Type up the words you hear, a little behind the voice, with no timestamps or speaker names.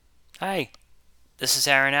Hi, this is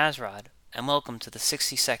Aaron Asrod, and welcome to the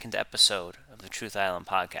 62nd episode of the Truth Island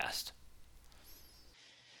podcast.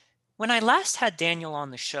 When I last had Daniel on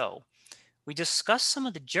the show, we discussed some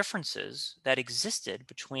of the differences that existed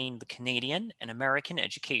between the Canadian and American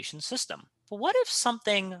education system. But what if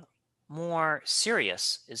something more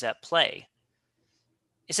serious is at play?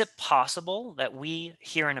 Is it possible that we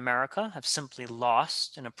here in America have simply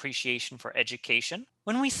lost an appreciation for education?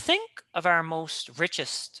 When we think of our most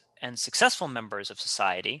richest and successful members of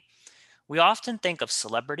society, we often think of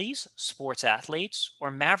celebrities, sports athletes,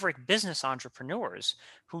 or maverick business entrepreneurs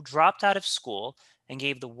who dropped out of school and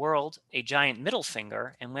gave the world a giant middle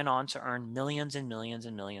finger and went on to earn millions and millions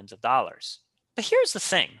and millions of dollars. But here's the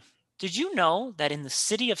thing. Did you know that in the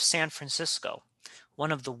city of San Francisco,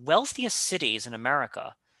 one of the wealthiest cities in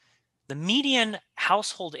America, the median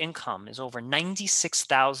household income is over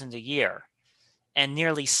 96,000 a year and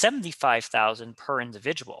nearly 75,000 per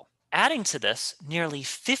individual? Adding to this, nearly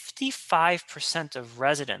 55% of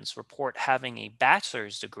residents report having a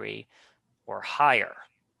bachelor's degree or higher.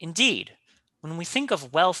 Indeed, when we think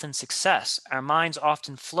of wealth and success, our minds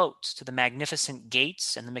often float to the magnificent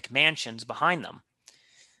gates and the McMansions behind them.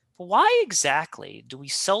 But why exactly do we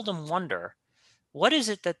seldom wonder what is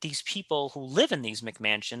it that these people who live in these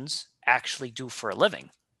McMansions actually do for a living?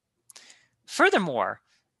 Furthermore,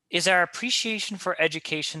 is our appreciation for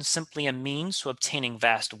education simply a means to obtaining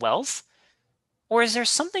vast wealth? Or is there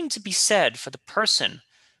something to be said for the person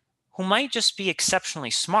who might just be exceptionally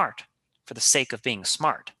smart for the sake of being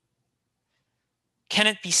smart? Can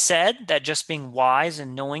it be said that just being wise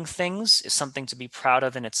and knowing things is something to be proud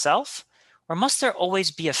of in itself? Or must there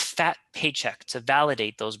always be a fat paycheck to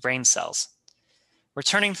validate those brain cells?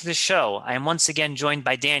 Returning to the show, I am once again joined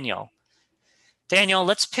by Daniel. Daniel,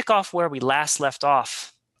 let's pick off where we last left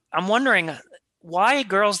off. I'm wondering why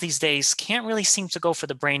girls these days can't really seem to go for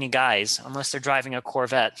the brainy guys unless they're driving a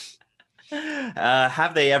Corvette.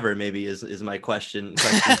 Have they ever, maybe is my question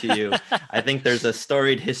to you. I think there's a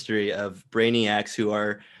storied history of brainiacs who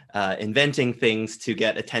are inventing things to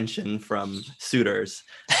get attention from suitors,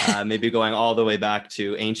 maybe going all the way back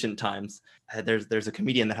to ancient times. There's a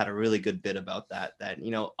comedian that had a really good bit about that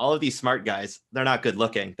all of these smart guys, they're not good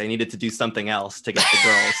looking. They needed to do something else to get the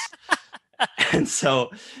girls. And so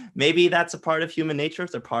maybe that's a part of human nature.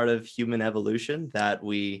 It's a part of human evolution that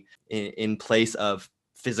we, in place of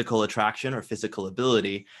physical attraction or physical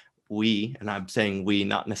ability, and I'm saying we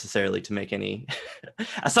not necessarily to make any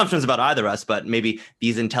assumptions about either of us, but maybe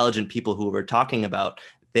these intelligent people who we're talking about,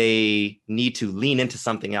 they need to lean into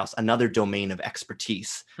something else, another domain of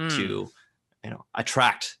expertise to,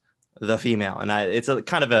 attract the female. And it's a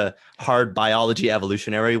kind of a hard biology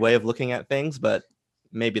evolutionary way of looking at things, but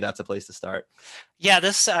maybe that's a place to start. Yeah,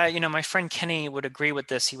 this, my friend Kenny would agree with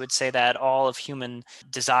this. He would say that all of human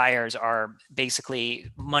desires are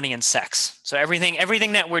basically money and sex. So everything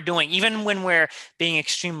that we're doing, even when we're being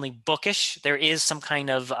extremely bookish, there is some kind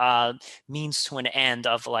of means to an end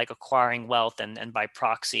of like acquiring wealth and by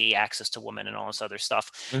proxy access to women and all this other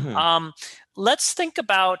stuff. Mm-hmm. Let's think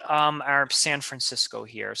about our San Francisco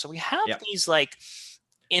here. So we have Yeah. these like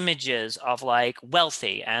images of like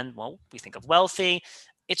wealthy, and well, we think of wealthy,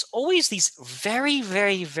 it's always these very,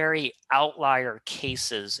 very, very outlier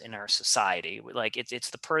cases in our society. Like it's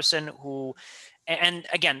the person who, and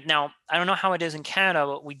again, now I don't know how it is in Canada,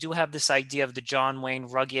 but we do have this idea of the John Wayne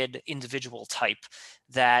rugged individual type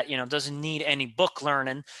that doesn't need any book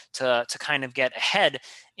learning to kind of get ahead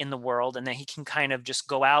in the world, and that he can kind of just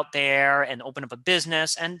go out there and open up a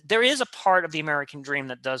business. And there is a part of the American dream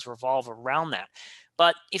that does revolve around that.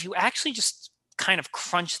 But if you actually just kind of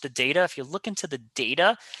crunch the data, if you look into the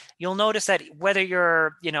data, you'll notice that whether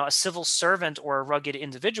you're, a civil servant or a rugged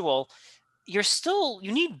individual, you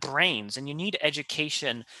need brains and you need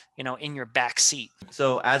education, in your back seat.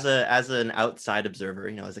 So as an outside observer,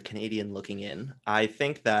 as a Canadian looking in, I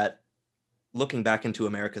think that looking back into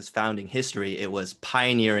America's founding history, it was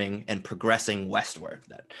pioneering and progressing westward.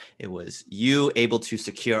 That it was you able to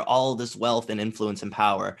secure all this wealth and influence and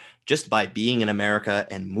power just by being in America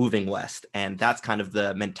and moving west. And that's kind of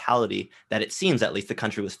the mentality that it seems at least the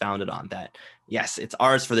country was founded on, that yes, it's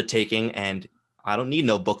ours for the taking, and I don't need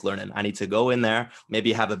no book learning. I need to go in there,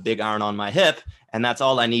 maybe have a big iron on my hip, and that's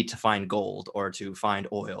all I need to find gold or to find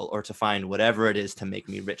oil or to find whatever it is to make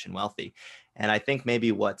me rich and wealthy. And I think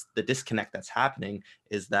maybe what's the disconnect that's happening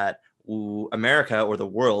is that America, or the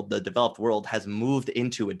world, the developed world, has moved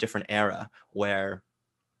into a different era where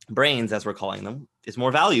brains, as we're calling them, is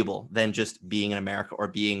more valuable than just being in America or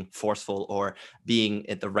being forceful or being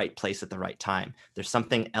at the right place at the right time. There's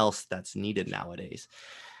something else that's needed nowadays.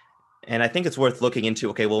 And I think it's worth looking into,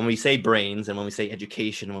 okay, well, when we say brains and when we say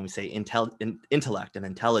education, when we say intellect and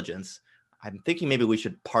intelligence, I'm thinking maybe we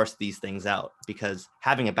should parse these things out, because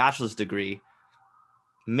having a bachelor's degree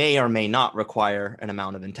may or may not require an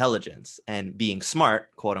amount of intelligence. And being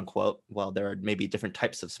smart, quote unquote, well, there are maybe different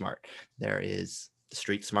types of smart. There is the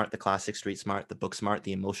street smart, the classic street smart, the book smart,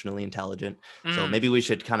 the emotionally intelligent. So Mm. maybe we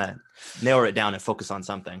should kind of narrow it down and focus on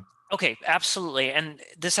something. Okay, absolutely. And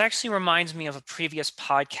this actually reminds me of a previous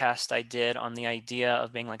podcast I did on the idea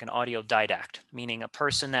of being like an autodidact, meaning a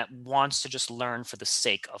person that wants to just learn for the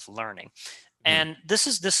sake of learning. Mhm. And this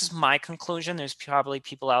is my conclusion. There's probably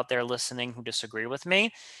people out there listening who disagree with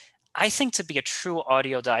me. I think to be a true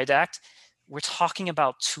autodidact, we're talking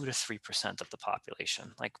about 2 to 3% of the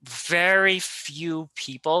population. Like very few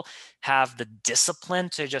people have the discipline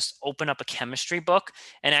to just open up a chemistry book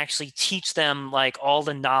and actually teach them like all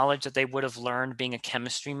the knowledge that they would have learned being a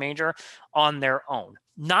chemistry major on their own.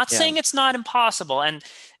 Not Yeah. saying it's not impossible. And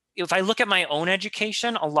if I look at my own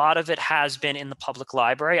education, a lot of it has been in the public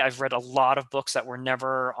library. I've read a lot of books that were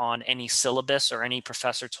never on any syllabus or any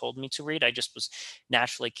professor told me to read. I just was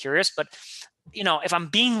naturally curious. But if I'm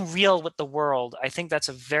being real with the world, I think that's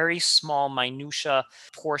a very small minutia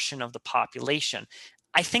portion of the population.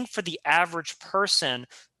 I think for the average person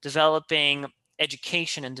developing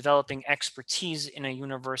education and developing expertise in a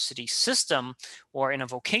university system or in a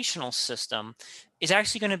vocational system is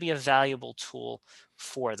actually going to be a valuable tool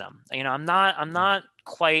for them. I'm not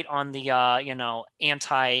quite on the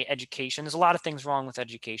anti-education. There's a lot of things wrong with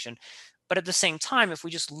education, but at the same time, if we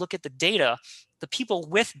just look at the data, the people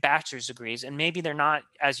with bachelor's degrees, and maybe they're not,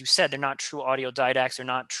 as you said, they're not true autodidacts, they're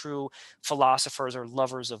not true philosophers or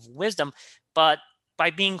lovers of wisdom, but by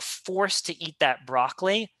being forced to eat that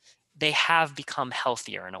broccoli, they have become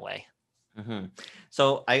healthier in a way. Hmm.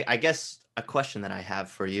 So I guess a question that I have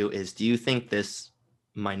for you is, do you think this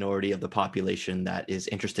minority of the population that is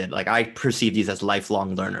interested, like I perceive these as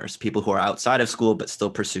lifelong learners, people who are outside of school but still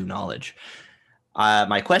pursue knowledge.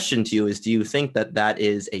 My question to you is, do you think that that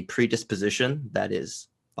is a predisposition that is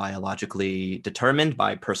biologically determined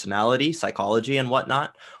by personality, psychology, and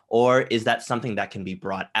whatnot? Or is that something that can be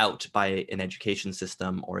brought out by an education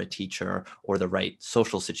system or a teacher or the right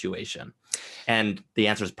social situation? And the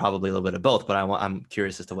answer is probably a little bit of both, but I'm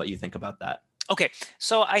curious as to what you think about that. Okay,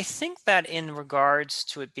 so I think that in regards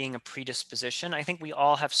to it being a predisposition, I think we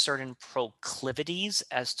all have certain proclivities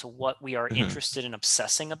as to what we are Mhm. interested in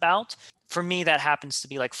obsessing about. For me, that happens to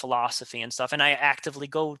be like philosophy and stuff, and I actively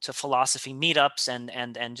go to philosophy meetups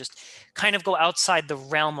and just kind of go outside the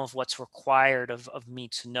realm of what's required of me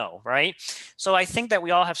to know, right? So I think that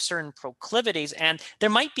we all have certain proclivities, and there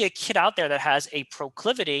might be a kid out there that has a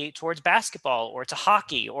proclivity towards basketball or to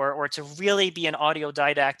hockey or to really be an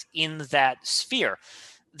autodidact in that sphere.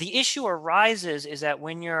 The issue arises is that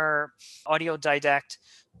when your autodidact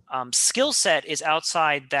skill set is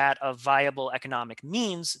outside that of viable economic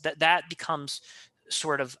means, that becomes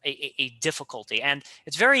sort of a difficulty. And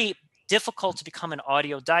it's very difficult to become an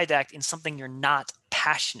autodidact in something you're not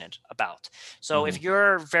passionate about. So if Mhm. if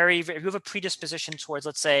you have a predisposition towards,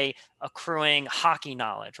 let's say, accruing hockey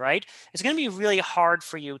knowledge, right? It's going to be really hard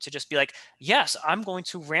for you to just be like, yes, I'm going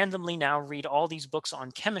to randomly now read all these books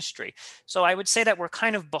on chemistry. So I would say that we're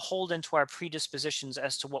kind of beholden to our predispositions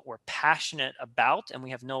as to what we're passionate about, and we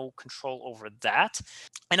have no control over that.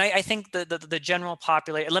 And I think the general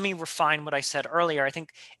population, let me refine what I said earlier. I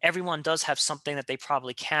think everyone does have something that they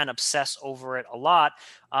probably can obsess over it a lot.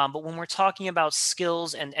 But when we're talking about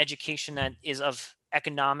skills and education that is of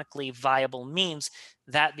economically viable means,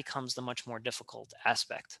 that becomes the much more difficult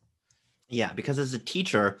aspect. Yeah, because as a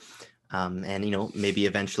teacher, and maybe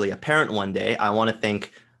eventually a parent one day, I want to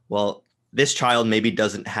think, well, this child maybe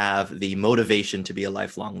doesn't have the motivation to be a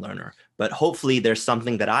lifelong learner, but hopefully there's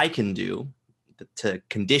something that I can do to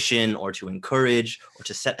condition or to encourage or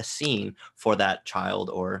to set a scene for that child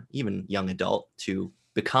or even young adult to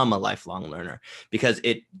become a lifelong learner. Because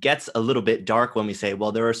it gets a little bit dark when we say,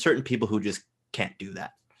 well, there are certain people who just can't do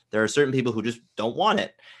that. There are certain people who just don't want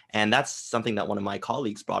it. And that's something that one of my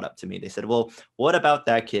colleagues brought up to me. They said, well, what about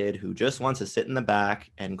that kid who just wants to sit in the back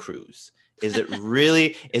and cruise? Is it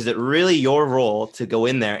really your role to go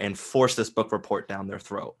in there and force this book report down their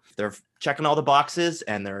throat? They're checking all the boxes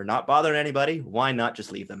and they're not bothering anybody. Why not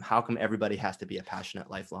just leave them? How come everybody has to be a passionate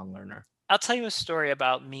lifelong learner? I'll tell you a story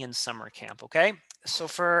about me in summer camp, okay? So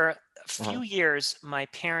for a Uh-huh. few years, my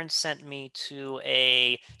parents sent me to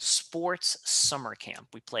a sports summer camp.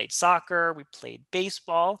 We played soccer, we played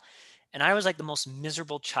baseball, And I was like the most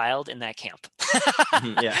miserable child in that camp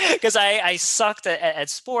Yeah. because I sucked at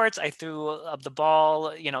sports. I threw up the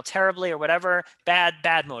ball, terribly or whatever.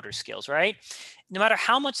 Bad motor skills, right? No matter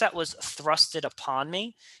how much that was thrusted upon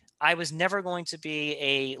me, I was never going to be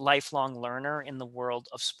a lifelong learner in the world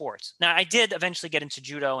of sports. Now, I did eventually get into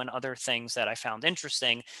judo and other things that I found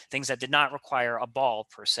interesting, things that did not require a ball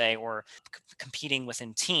per se or competing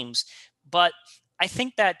within teams. But I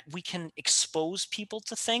think that we can expose people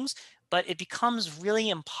to things, but it becomes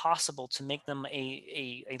really impossible to make them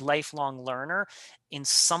a lifelong learner in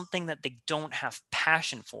something that they don't have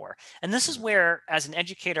passion for. And this is Mhm. where, as an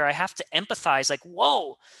educator, I have to empathize like,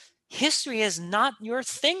 whoa, history is not your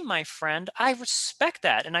thing, my friend. I respect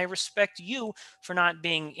that. And I respect you for not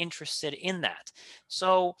being interested in that.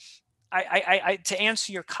 So, to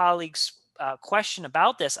answer your colleague's question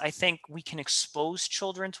about this, I think we can expose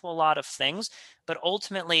children to a lot of things, but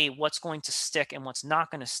ultimately, what's going to stick and what's not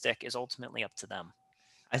going to stick is ultimately up to them.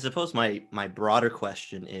 I suppose my broader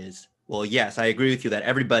question is, well, yes, I agree with you that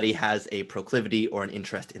everybody has a proclivity or an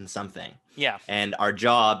interest in something. Yeah, And our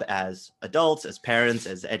job as adults, as parents,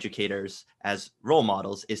 as educators, as role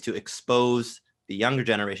models is to expose the younger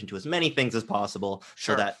generation to as many things as possible so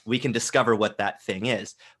sure. that we can discover what that thing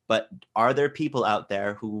is. But are there people out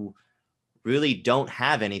there who really don't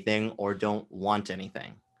have anything or don't want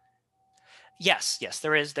anything? Yes,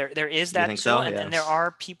 there is You that think too, so? and Yeah. there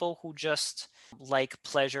are people who just like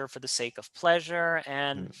pleasure for the sake of pleasure.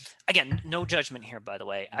 And Mm. again, no judgment here, by the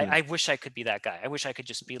way. I, Mhm. I wish I could be that guy. I wish I could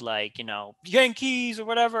just be like, Yankees or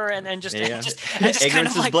whatever, and just and Yeah. just kind of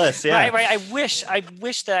Ignorance is like bliss. right, Yeah. right. I wish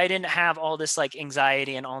that I didn't have all this like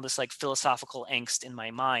anxiety and all this like philosophical angst in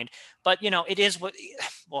my mind. But it is what.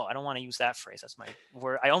 Well, I don't want to use that phrase. That's my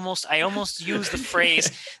word. I almost use the phrase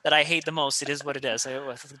that I hate the most. It is what it is.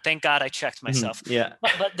 Thank God I checked Mhm. myself. Yeah.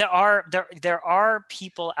 But there are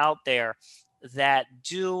people out there that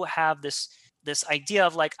do have this idea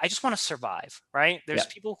of like, I just want to survive, right? There's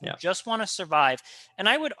Yeah. people who Yeah. just want to survive. And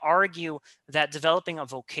I would argue that developing a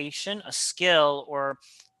vocation, a skill, or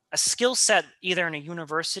a skill set either in a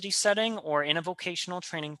university setting or in a vocational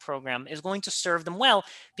training program is going to serve them well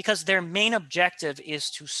because their main objective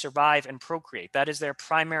is to survive and procreate. That is their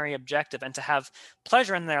primary objective, and to have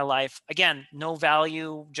pleasure in their life. Again, no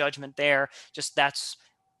value judgment there, just that's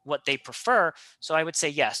what they prefer. So I would say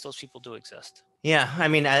yes, those people do exist. Yeah, I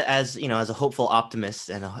mean, as you know, as a hopeful optimist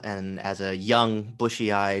and as a young,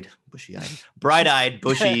 bright-eyed,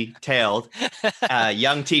 bushy-tailed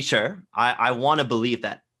young teacher, I want to believe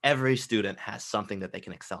that every student has something that they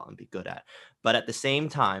can excel and be good at. But at the same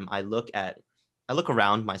time, I look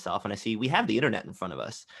around myself and I see we have the internet in front of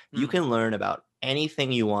us. You Mm, can learn about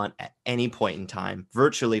anything you want at any point in time,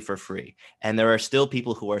 virtually for free. And there are still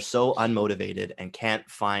people who are so unmotivated and can't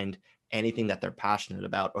find anything that they're passionate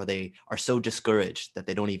about, or they are so discouraged that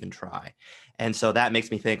they don't even try. And so that makes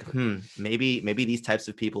me think, maybe these types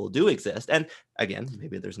of people do exist. And again,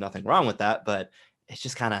 maybe there's nothing wrong with that, but it's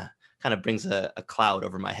just kind of brings a cloud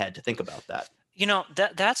over my head to think about that.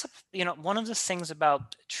 that's one of the things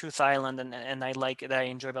about Truth Island, and I like that I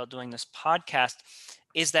enjoy about doing this podcast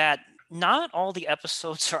is that not all the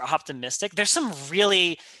episodes are optimistic. There's some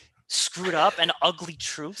really screwed up and ugly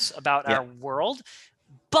truths about Yeah. our world.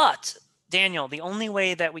 But Daniel, the only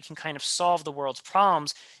way that we can kind of solve the world's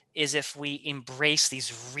problems is if we embrace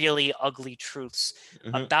these really ugly truths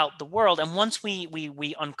Hmm. about the world. And once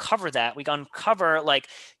we uncover that, we uncover like,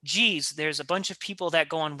 geez, there's a bunch of people that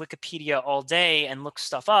go on Wikipedia all day and look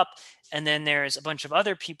stuff up, and then there's a bunch of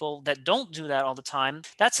other people that don't do that all the time.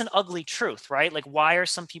 That's an ugly truth, right? Like, why are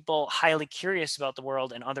some people highly curious about the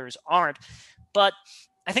world and others aren't? But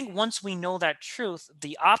I think once we know that truth,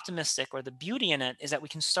 the optimistic or the beauty in it is that we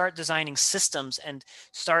can start designing systems and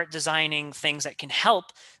start designing things that can help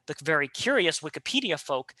the very curious Wikipedia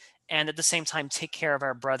folk, and at the same time take care of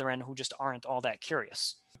our brethren who just aren't all that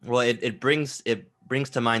curious. Well, it brings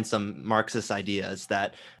to mind some Marxist ideas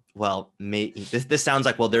that, well, this sounds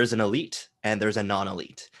like, well, there's an elite and there's a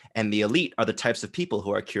non-elite, and the elite are the types of people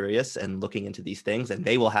who are curious and looking into these things, and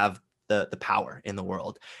they will have the power in the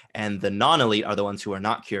world, and the non-elite are the ones who are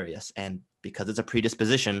not curious, and because it's a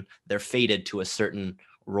predisposition, they're fated to a certain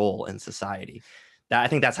role in society. That, I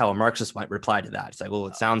think that's how a Marxist might reply to that. It's like, well,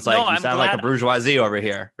 it sounds No, like you I'm sound like a glad. bourgeoisie over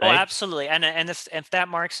here, Oh, right? absolutely. And if that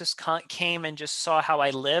Marxist came and just saw how I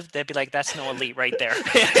lived, they'd be like, "That's no elite right there."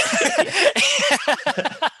 Yeah.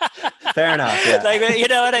 Fair enough. Yeah. Like, you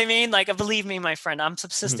know what I mean? Like, believe me, my friend, I'm Mhm.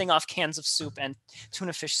 subsisting off cans of soup and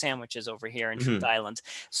tuna fish sandwiches over here in Truth Mhm. Island.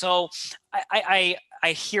 So I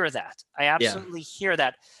hear that. I Yeah. absolutely hear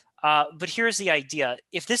that. But here's the idea.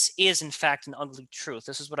 If this is in fact an ugly truth,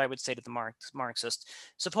 this is what I would say to the Marxist.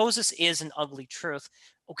 Suppose this is an ugly truth.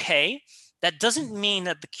 Okay, that doesn't mean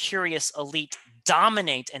that the curious elite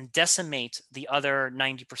dominate and decimate the other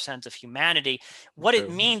 90% of humanity. What it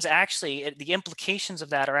True. means actually, the implications of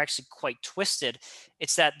that are actually quite twisted.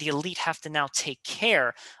 It's that the elite have to now take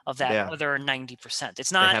care of that Yeah, other 90%.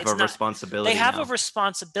 they have a They responsibility have a now.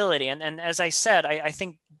 responsibility. And as I said, I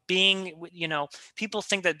think being, people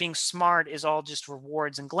think that being smart is all just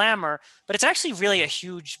rewards and glamour, but it's actually really a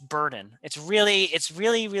huge burden. It's really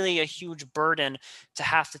a huge burden to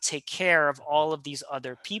have to take care of all of these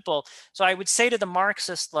other people. So I would say to the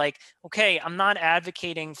Marxist, like, okay, I'm not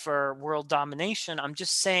advocating for world domination. I'm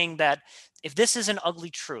just saying that if this is an ugly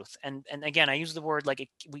truth, and again, I use the word like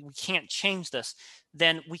we can't change this,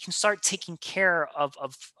 then we can start taking care of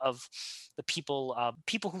the people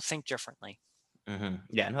who think differently.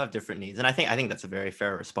 Yeah, and who have different needs. And I think that's a very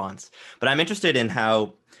fair response. But I'm interested in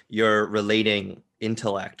how you're relating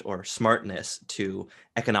intellect or smartness to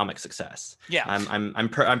economic success. Yeah.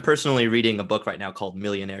 I'm personally reading a book right now called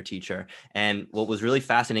Millionaire Teacher, and what was really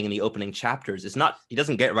fascinating in the opening chapters is not he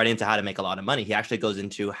doesn't get right into how to make a lot of money. He actually goes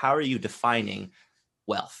into how are you defining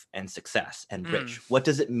wealth and success and Mm, rich? What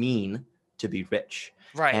does it mean to be rich?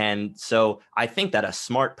 right. And so I think that a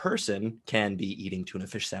smart person can be eating tuna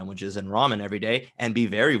fish sandwiches and ramen every day and be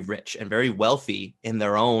very rich and very wealthy in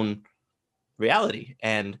their own reality.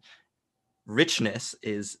 And richness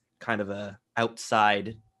is kind of a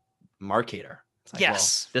outside marketer. It's like, well,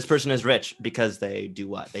 Yes. this person is rich because they do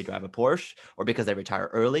what? They drive a Porsche, or because they retire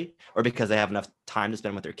early, or because they have enough time to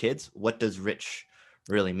spend with their kids. What does rich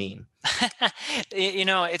really mean?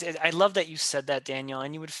 I love that you said that, Daniel,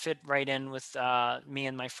 and you would fit right in with me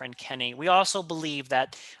and my friend Kenny. We also believe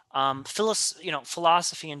that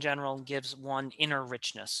philosophy in general gives one inner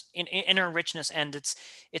richness, inner richness, and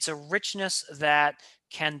it's a richness that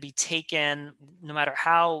can be taken no matter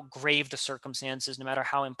how grave the circumstances, no matter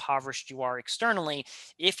how impoverished you are externally.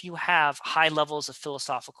 If you have high levels of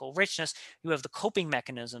philosophical richness, you have the coping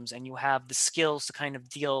mechanisms and you have the skills to kind of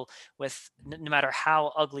deal with no matter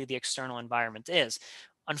how ugly the external environment is.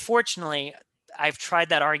 Unfortunately, I've tried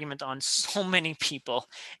that argument on so many people,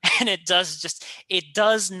 and it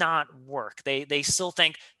does not work. They still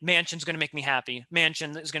think mansion's going to make me happy.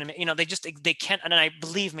 Mansion is going to make, they can't. And I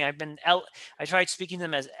believe me, I tried speaking to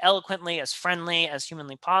them as eloquently, as friendly, as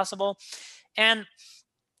humanly possible, and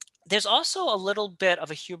there's also a little bit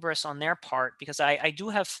of a hubris on their part because I do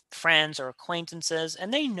have friends or acquaintances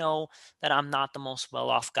and they know that I'm not the most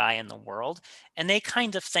well-off guy in the world. And they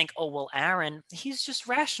kind of think, oh, well, Aaron, he's just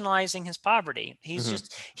rationalizing his poverty. Mhm.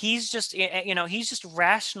 He's just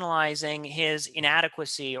rationalizing his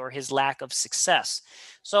inadequacy or his lack of success.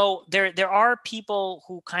 So there are people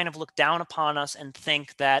who kind of look down upon us and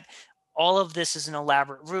think that all of this is an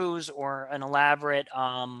elaborate ruse or an elaborate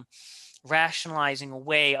rationalizing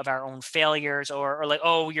away of our own failures, or like,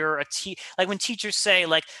 oh, like when teachers say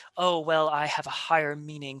like, oh, well, I have a higher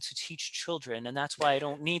meaning to teach children and that's why I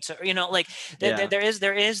don't need to, like Yeah. there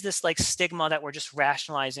is this like stigma that we're just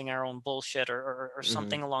rationalizing our own bullshit, or Mhm.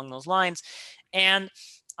 something along those lines. And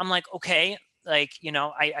I'm like, okay, like,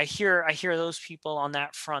 I hear those people on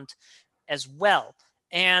that front as well.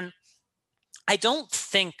 And I don't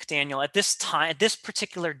think, Daniel, at this time, at this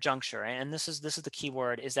particular juncture, and this is the key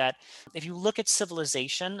word, is that if you look at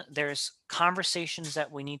civilization, there's conversations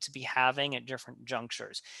that we need to be having at different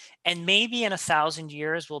junctures. And maybe in 1,000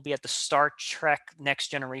 years, we'll be at the Star Trek Next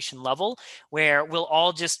Generation level, where we'll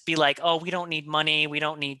all just be like, oh, we don't need money, we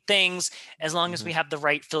don't need things. As long as we Mhm. have the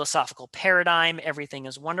right philosophical paradigm, everything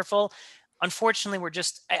is wonderful. Unfortunately,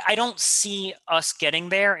 I don't see us getting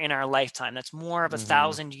there in our lifetime. That's more of a Mhm.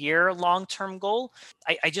 1,000 year long-term goal.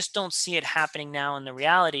 I just don't see it happening now in the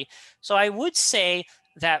reality. So I would say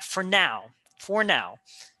that for now,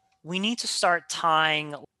 we need to start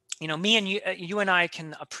tying, me and you and I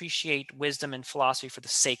can appreciate wisdom and philosophy for the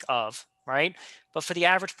sake of, right? But for the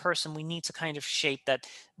average person, we need to kind of shape that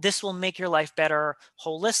this will make your life better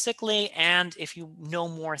holistically. And if you know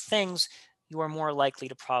more things, you are more likely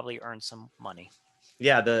to probably earn some money.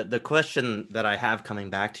 Yeah, the question that I have coming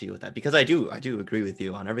back to you with that, because I do agree with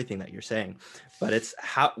you on everything that you're saying, but it's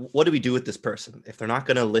how what do we do with this person if they're not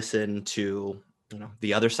going to listen to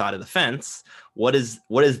the other side of the fence? What is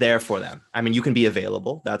there for them? I mean, you can be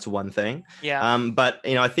available. That's one thing. Yeah. But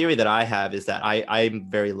a theory that I have is that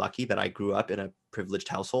I'm very lucky that I grew up in a privileged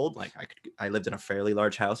household. Like I lived in a fairly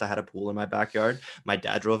large house. I had a pool in my backyard. My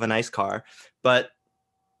dad drove a nice car, but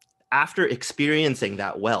after experiencing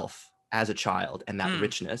that wealth as a child and that Mm,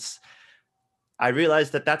 richness, I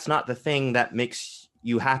realized that that's not the thing that makes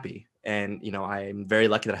you happy. And, I'm very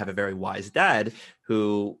lucky that I have a very wise dad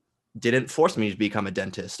who didn't force me to become a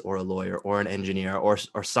dentist or a lawyer or an engineer or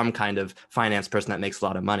some kind of finance person that makes a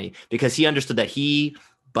lot of money, because he understood that he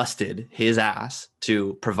busted his ass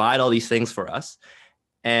to provide all these things for us.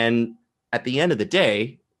 And at the end of the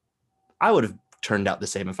day, I would have turned out the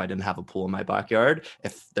same if I didn't have a pool in my backyard,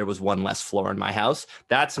 if there was one less floor in my house.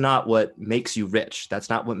 That's not what makes you rich. That's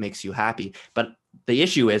not what makes you happy. But the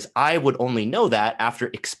issue is I would only know that after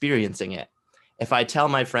experiencing it. If I tell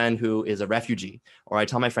my friend who is a refugee, or I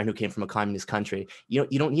tell my friend who came from a communist country, you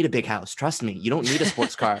don't need a big house. Trust me, you don't need a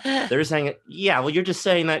sports car. They're saying, yeah, well, you're just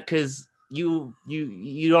saying that because you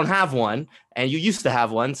don't have one and you used to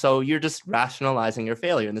have one. So you're just rationalizing your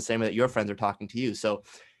failure in the same way that your friends are talking to you. So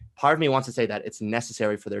part of me wants to say that it's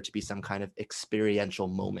necessary for there to be some kind of experiential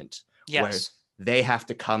moment where Yes. they have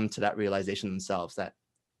to come to that realization themselves that,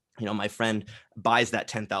 my friend buys that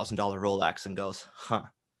 $10,000 Rolex and goes,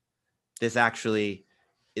 this actually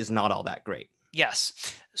is not all that great.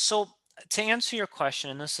 Yes. So to answer your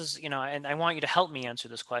question, and this is, and I want you to help me answer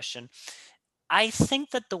this question. I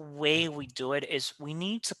think that the way we do it is we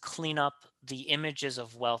need to clean up the images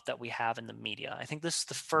of wealth that we have in the media. I think this is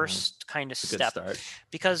the first kind of It's a good step, start.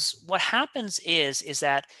 because what happens is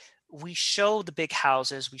that we show the big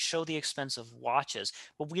houses, we show the expensive watches,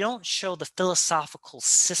 but we don't show the philosophical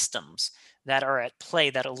systems that are at play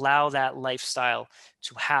that allow that lifestyle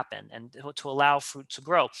to happen and to allow fruit to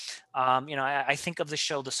grow. I think of the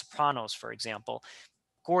show The Sopranos, for example.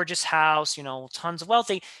 Gorgeous house, tons of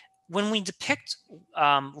wealthy. When we depict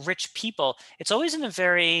rich people, it's always in a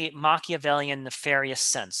very Machiavellian, nefarious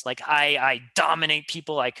sense. Like I dominate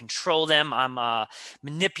people, I control them, I'm a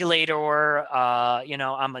manipulator, or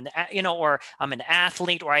I'm an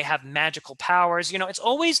athlete, or I have magical powers. It's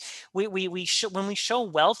always when we show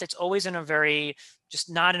wealth, it's always in a very just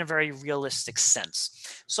not in a very realistic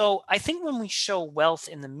sense. So I think when we show wealth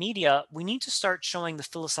in the media, we need to start showing the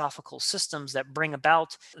philosophical systems that bring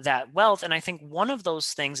about that wealth. And I think one of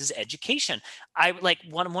those things is education. I like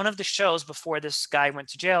one of the shows before this guy went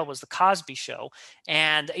to jail was the Cosby Show.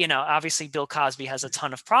 And, obviously Bill Cosby has a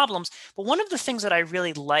ton of problems. But one of the things that I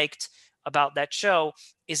really liked about that show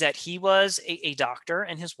is that he was a doctor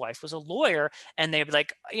and his wife was a lawyer, and they were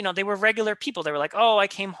like, they were regular people. They were like, oh, I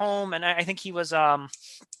came home, and I think he was I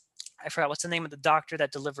forgot what's the name of the doctor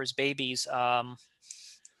that delivers babies. My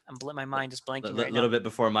mind is A blanking right now. little bit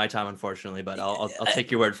before my time, unfortunately, but I'll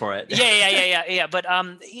take your word for it. Yeah. But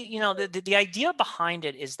the idea behind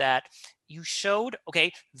it is that you showed,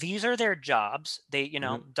 okay, these are their jobs. They,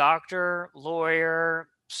 doctor, lawyer,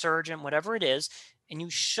 surgeon, whatever it is, and you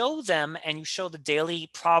show them and you show the daily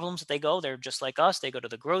problems that they go. They're just like us. They go to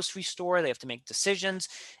the grocery store. They have to make decisions,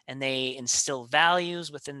 and they instill values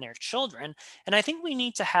within their children. And I think we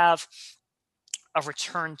need to have a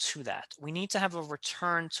return to that. We need to have a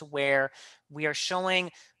return to where we are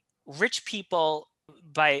showing rich people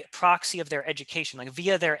by proxy of their education, like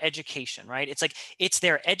via their education, right? It's like it's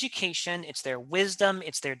their education, it's their wisdom,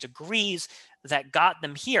 it's their degrees that got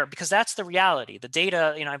them here, because that's the reality. The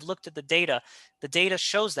data, I've looked at the data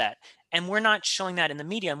shows that. And we're not showing that in the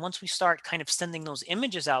media. And once we start kind of sending those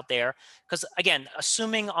images out there, because again,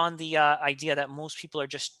 assuming on the idea that most people are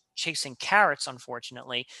just chasing carrots,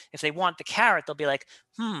 unfortunately, if they want the carrot, they'll be like,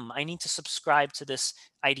 I need to subscribe to this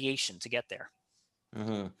ideation to get there.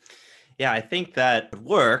 Mm-hmm. Yeah, I think that would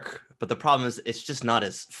work, but the problem is it's just not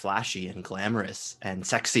as flashy and glamorous and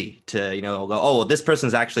sexy to, go, oh, well, this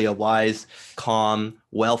person's actually a wise, calm,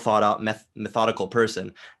 well thought out, methodical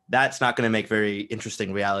person. That's not going to make very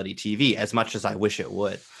interesting reality TV, as much as I wish it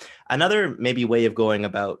would. Another maybe way of going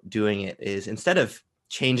about doing it is, instead of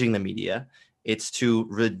changing the media, it's to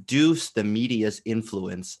reduce the media's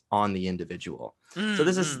influence on the individual. So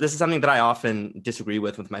this is something that I often disagree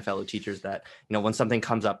with my fellow teachers, that, when something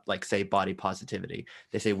comes up, like say body positivity,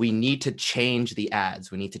 they say we need to change the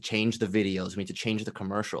ads, we need to change the videos, we need to change the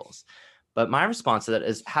commercials. But my response to that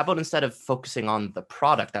is, how about instead of focusing on the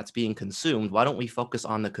product that's being consumed, why don't we focus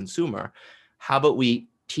on the consumer? How about we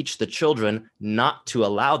teach the children not to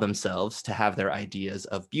allow themselves to have their ideas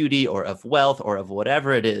of beauty or of wealth or of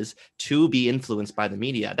whatever it is to be influenced by the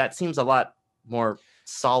media? That seems a lot more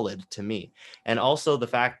solid to me. And also the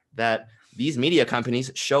fact that these media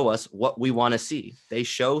companies show us what we want to see. They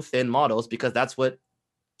show thin models because that's what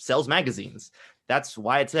sells magazines. That's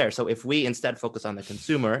why it's there. So if we instead focus on the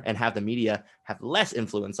consumer and have the media have less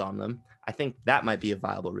influence on them, I think that might be a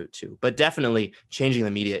viable route too. But definitely changing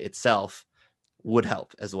the media itself would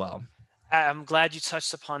help as well. I'm glad you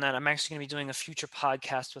touched upon that. I'm actually going to be doing a future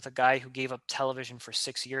podcast with a guy who gave up television for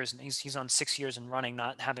 6 years, and he's on 6 years and running,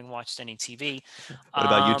 not having watched any TV. What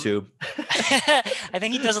about Um, YouTube? I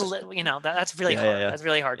think he does that's really Yeah, yeah, hard. yeah, That's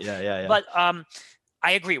really hard. yeah, yeah, yeah. But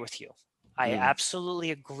I agree with you. I Mm,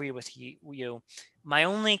 absolutely agree with you. My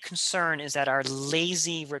only concern is that our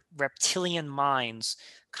lazy reptilian minds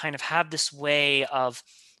kind of have this way of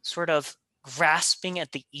sort of grasping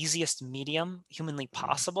at the easiest medium humanly mm,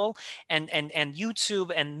 possible, and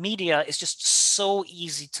YouTube and media is just so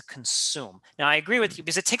easy to consume. Now I agree with mm, you,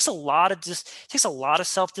 because it takes a lot of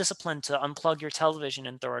self-discipline to unplug your television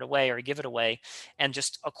and throw it away or give it away, and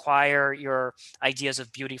just acquire your ideas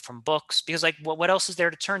of beauty from books, because like what else is there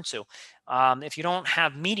to turn to? If you don't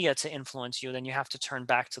have media to influence you, then you have to turn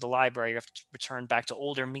back to the library. You have to return back to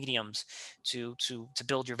older mediums to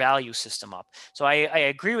build your value system up. So I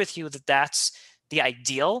agree with you that that's the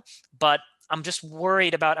ideal, but I'm just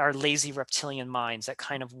worried about our lazy reptilian minds that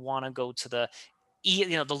kind of want to go to the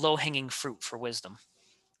low hanging fruit for wisdom.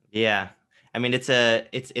 yeah. I mean, it's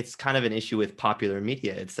kind of an issue with popular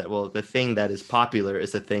media. It's that, well, the thing that is popular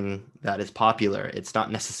is the thing that is popular. It's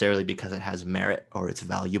not necessarily because it has merit or it's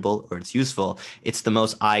valuable or it's useful. It's the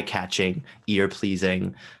most eye-catching,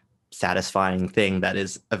 ear-pleasing, satisfying thing that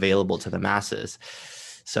is available to the masses.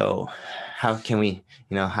 So how can we,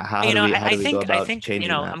 You know, how I do we go think I about think changing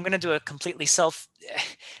that? I'm going to do a completely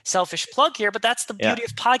selfish plug here, but that's the Yeah, beauty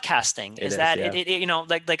of podcasting, it is is. that Yeah.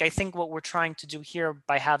 like I think what we're trying to do here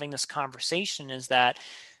by having this conversation is that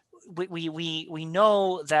we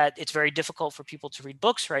know that it's very difficult for people to read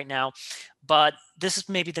books right now, but this is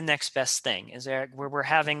maybe the next best thing, is there where we're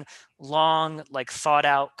having long, like thought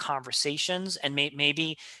out conversations, and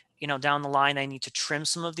maybe down the line I need to trim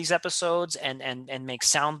some of these episodes and make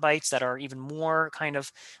sound bites that are even more kind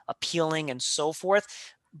of appealing and so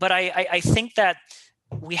forth. But I think that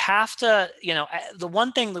we have to, the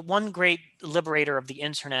one great liberator of the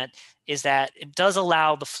internet is that it does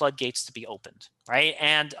allow the floodgates to be opened, right?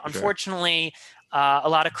 And For sure. unfortunately, a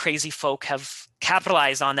lot of crazy folk have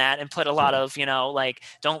capitalized on that and put a lot Yeah, of, like,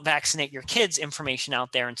 don't vaccinate your kids information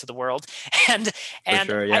out there into the world. And for and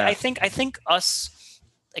sure. I Yeah. think us,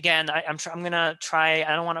 again, I'm gonna try.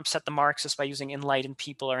 I don't want to upset the Marxists by using enlightened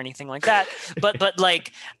people or anything like that. But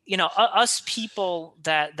like, us people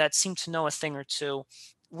that seem to know a thing or two,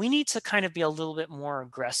 we need to kind of be a little bit more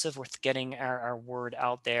aggressive with getting our word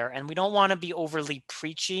out there, and we don't want to be overly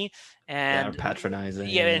preachy Yeah, or and yeah, patronizing and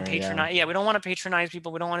or yeah. patronize. Yeah, we don't want to patronize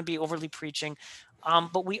people. We don't want to be overly preaching.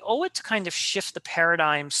 But we owe it to kind of shift the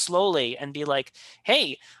paradigm slowly and be like,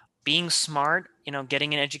 hey, being smart,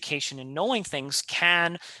 getting an education and knowing things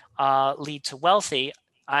can lead to wealthy.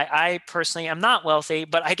 I personally am not wealthy,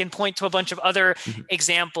 but I can point to a bunch of other Mhm.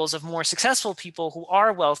 examples of more successful people who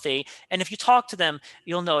are wealthy. And if you talk to them,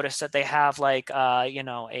 you'll notice that they have like, a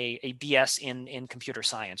BS in computer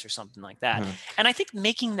science or something like that. Mhm. And I think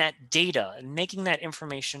making that data and making that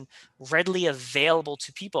information readily available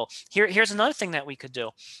to people. Here's another thing that we could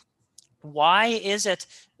do. Why is it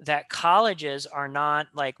that colleges are not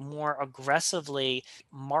like more aggressively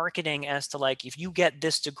marketing as to, like, if you get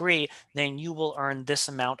this degree, then you will earn this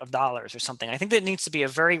amount of dollars or something? I think that needs to be a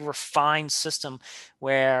very refined system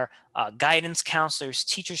where guidance counselors,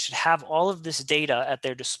 teachers should have all of this data at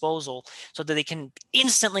their disposal so that they can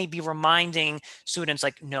instantly be reminding students,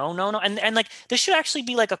 like, no, no, no. And like, this should actually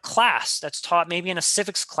be like a class that's taught maybe in a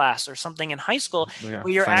civics class or something in high school, Yeah,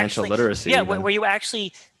 where you're financial actually, literacy yeah, even. where you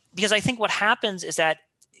actually, because I think what happens is that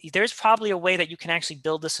there's probably a way that you can actually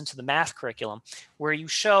build this into the math curriculum, where you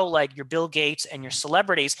show like your Bill Gates and your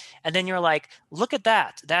celebrities, and then you're like, look at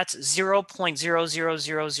that. That's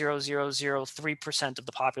 0.0000003% of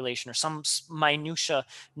the population, or some minutia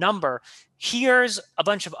number. Here's a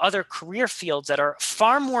bunch of other career fields that are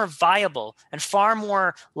far more viable and far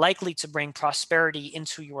more likely to bring prosperity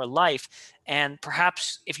into your life. And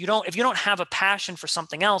perhaps if you don't have a passion for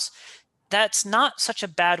something else, that's not such a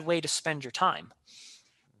bad way to spend your time.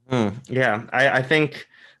 Yeah, I think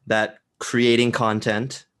that creating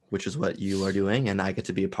content, which is what you are doing and I get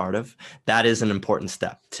to be a part of, that is an important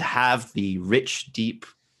step. To have the rich, deep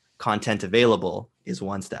content available is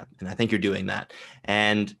one step. And I think you're doing that.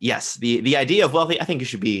 And yes, the idea of wealthy, I think you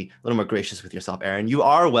should be a little more gracious with yourself, Aaron. You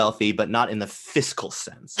are wealthy, but not in the fiscal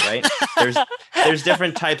sense, right? There's there's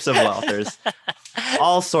different types of wealth. There's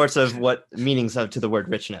all sorts of what meanings of to the word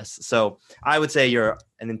richness. So I would say you're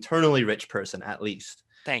an internally rich person at least.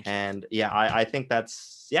 Thank you. And yeah, I think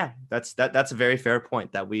that's a very fair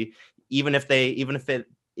point that we, even if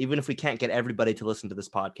we can't get everybody to listen to this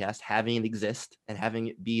podcast, having it exist and having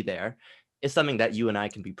it be there is something that you and I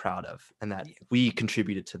can be proud of, and that we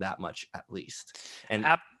contributed to that much at least. And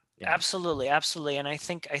Yeah. Absolutely, absolutely. And I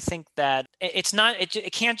think that it's not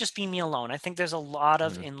it can't just be me alone. I think there's a lot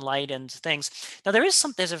of Mhm. enlightened things. Now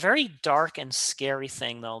there's a very dark and scary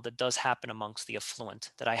thing though that does happen amongst the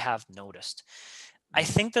affluent that I have noticed. I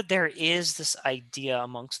Mm. think that there is this idea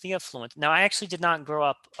amongst the affluent. Now I actually did not grow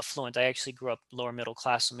up affluent. I actually grew up lower middle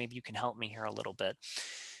class, so maybe you can help me here a little bit.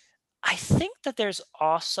 I think that there's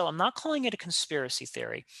also, I'm not calling it a conspiracy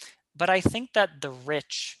theory, but I think that the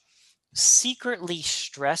rich secretly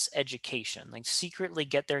stress education, like secretly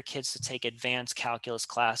get their kids to take advanced calculus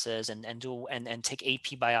classes and take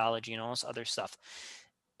AP biology and all this other stuff.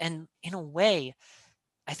 And in a way,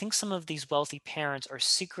 I think some of these wealthy parents are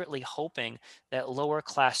secretly hoping that lower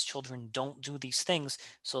class children don't do these things,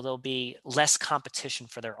 so there'll be less competition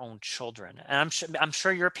for their own children. And I'm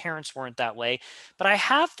sure your parents weren't that way, but I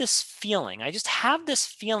have this feeling. I just have this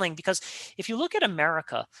feeling because if you look at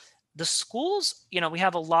America, the schools, we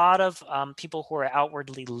have a lot of people who are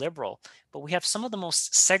outwardly liberal, but we have some of the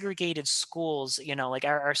most segregated schools. Like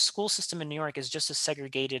our school system in New York is just as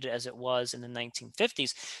segregated as it was in the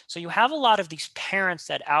 1950s. So you have a lot of these parents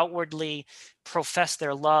that outwardly profess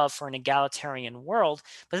their love for an egalitarian world,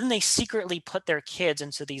 but then they secretly put their kids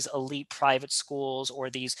into these elite private schools or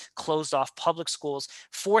these closed off public schools,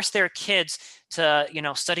 force their kids to,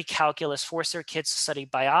 study calculus, force their kids to study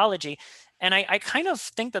biology. And I kind of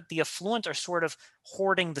think that the affluent are sort of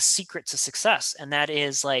hoarding the secret to success. And that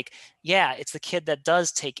is like, yeah, it's the kid that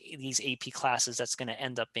does take these AP classes that's going to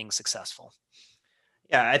end up being successful.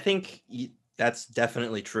 Yeah, I think that's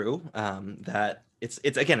definitely true. That it's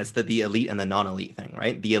again, it's the elite and the non-elite thing,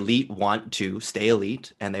 right? The elite want to stay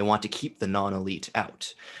elite, and they want to keep the non-elite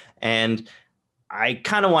out. And I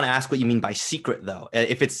kind of want to ask what you mean by secret, though.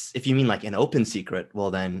 If you mean like an open secret,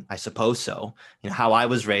 well, then I suppose so. How I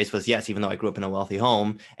was raised was, yes, even though I grew up in a wealthy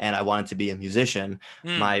home and I wanted to be a musician,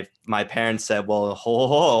 Mm, my parents said, well,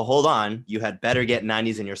 hold on, you had better get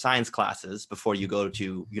 90s in your science classes before you go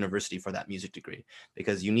to university for that music degree,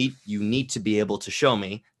 because you need to be able to show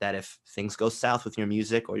me that if things go south with your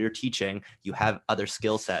music or your teaching, you have other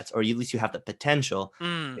skill sets, or at least you have the potential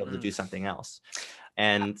to be able to mm. do something else.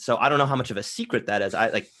 And so I don't know how much of a secret that is. I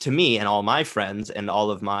like, to me and all my friends and all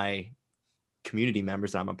of my community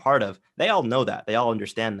members that I'm a part of, they all know that. They all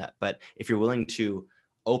understand that. But if you're willing to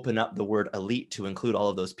open up the word elite to include all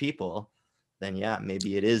of those people, then yeah,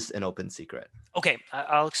 maybe it is an open secret. Okay,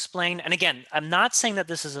 I'll explain. And again, I'm not saying that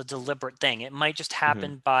this is a deliberate thing. It might just Hmm.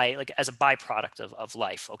 happen by like as a byproduct of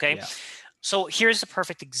life. Okay. Yeah. So here's a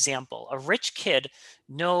perfect example. A rich kid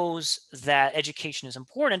knows that education is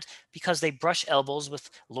important because they brush elbows with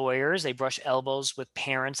lawyers. They brush elbows with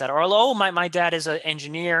parents that are, oh, my dad is an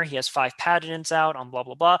engineer. He has 5 patents out on blah,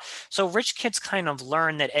 blah, blah. So rich kids kind of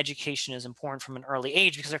learn that education is important from an early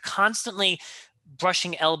age because they're constantly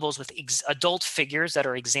brushing elbows with adult figures that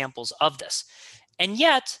are examples of this. And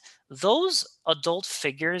yet, those adult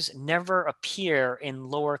figures never appear in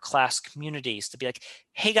lower class communities to be like,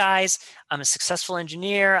 hey guys, I'm a successful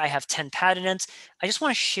engineer. I have 10 patents. I just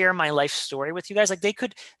want to share my life story with you guys. Like they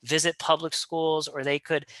could visit public schools or they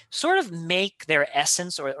could sort of make their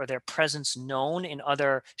essence or their presence known in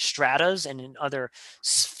other stratas and in other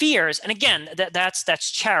spheres. And again,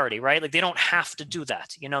 that's charity, right? Like they don't have to do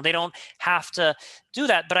that. They don't have to do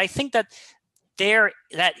that. But I think that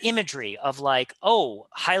that imagery of like, oh,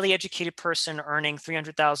 highly educated person earning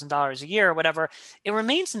 $300,000 a year or whatever, it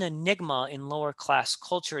remains an enigma in lower class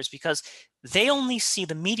cultures because they only see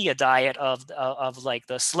the media diet of like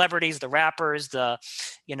the celebrities, the rappers, the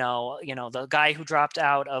guy who dropped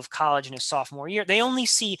out of college in his sophomore year. They only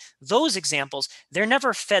see those examples. They're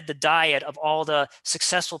never fed the diet of all the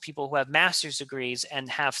successful people who have master's degrees and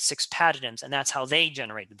have 6 patents, and that's how they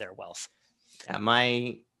generated their wealth. Yeah,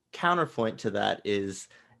 my counterpoint to that is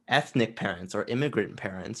ethnic parents or immigrant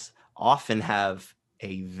parents often have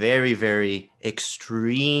a very, very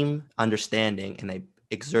extreme understanding, and they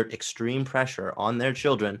exert extreme pressure on their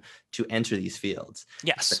children to enter these fields.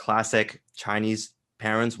 It's the Yes. classic Chinese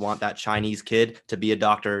parents want that Chinese kid to be a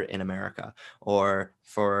doctor in America, or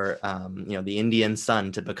for the Indian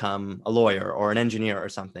son to become a lawyer or an engineer or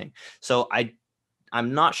something. So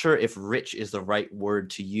I'm not sure if rich is the right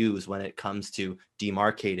word to use when it comes to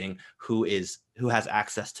demarcating who has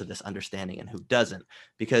access to this understanding and who doesn't.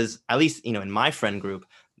 Because at least, in my friend group,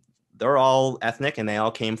 they're all ethnic and they all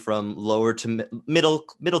came from lower to middle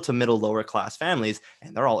lower class families,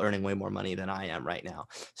 and they're all earning way more money than I am right now.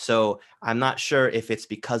 So I'm not sure if it's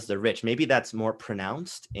because they're rich. Maybe that's more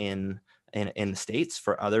pronounced in the States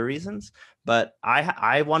for other reasons. But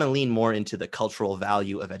I want to lean more into the cultural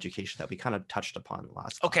value of education that we kind of touched upon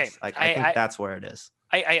last Okay. class. I think that's where it is.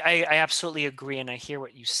 I absolutely agree, and I hear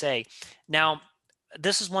what you say. Now,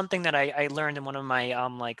 this is one thing that I learned in one of my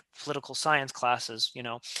like political science classes,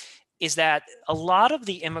 is that a lot of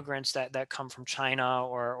the immigrants that come from China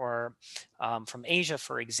or from Asia,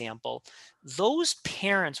 for example, those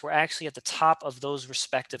parents were actually at the top of those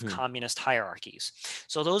respective Hmm. communist hierarchies.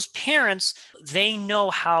 So those parents, they know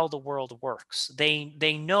how the world works.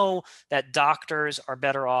 They know that doctors are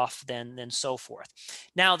better off than so forth.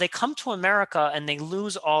 Now they come to America and they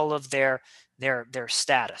lose all of their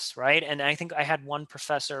status, right? And I think I had one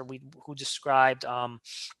professor who described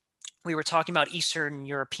we were talking about Eastern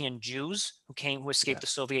European Jews who escaped the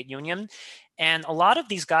Yes. Soviet Union. And a lot of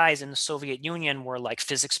these guys in the Soviet Union were like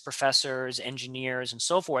physics professors, engineers, and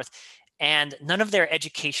so forth. And none of their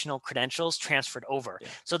educational credentials transferred over. Yeah.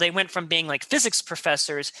 So they went from being like physics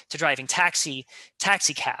professors to driving taxi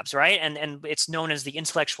cabs, right? And it's known as the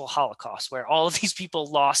intellectual Holocaust, where all of these people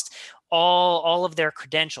lost all of their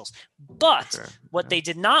credentials. For But sure. what Yeah. they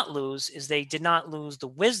did not lose is they did not lose the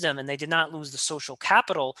wisdom and they did not lose the social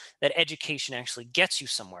capital that education actually gets you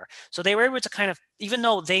somewhere. So they were able to kind of, even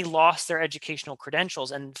though they lost their educational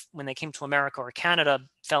credentials and when they came to America or Canada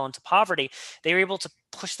fell into poverty, they were able to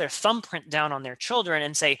push their thumbprint down on their children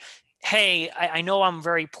and say, hey, I know I'm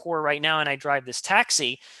very poor right now and I drive this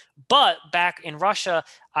taxi, but back in Russia,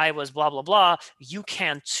 I was blah, blah, blah. You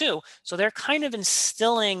can too. So they're kind of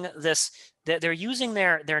instilling this, that they're using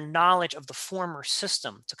their knowledge of the former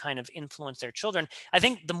system to kind of influence their children. I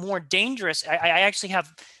think the more dangerous, I actually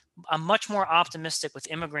have, I'm much more optimistic with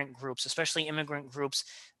immigrant groups, especially immigrant groups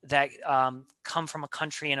that come from a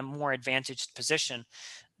country in a more advantaged position.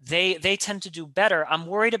 They tend to do better. I'm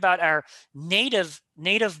worried about our native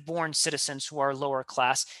born citizens who are lower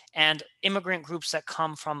class and immigrant groups that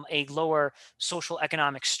come from a lower social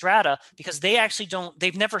economic strata because they actually don't,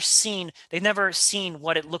 they've never seen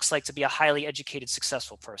what it looks like to be a highly educated,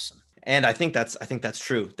 successful person. And I think that's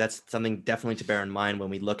true. That's something definitely to bear in mind when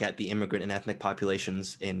we look at the immigrant and ethnic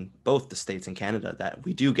populations in both the States and Canada, that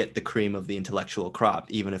we do get the cream of the intellectual crop.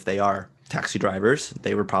 Even if they are taxi drivers,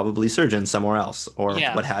 they were probably surgeons somewhere else or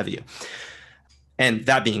Yeah. what have you. And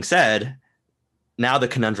that being said, now the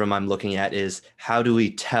conundrum I'm looking at is, how do we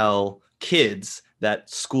tell kids that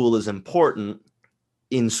school is important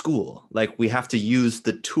in school? Like, we have to use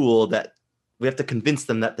the tool that we have to convince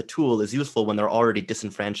them that the tool is useful when they're already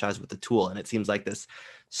disenfranchised with the tool. And it seems like this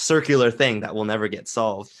circular thing that will never get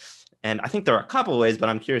solved. And I think there are a couple of ways, but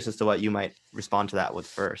I'm curious as to what you might respond to that with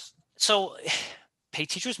first. So pay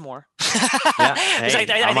teachers more. Yeah. 'Cause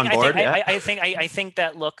Hey, I'm on board. Yeah. I think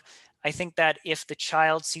that, look, I think that if the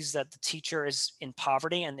child sees that the teacher is in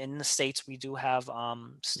poverty, and in the States we do have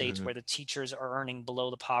states Mhm. where the teachers are earning below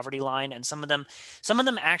the poverty line, and some of them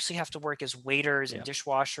actually have to work as waiters and Yeah.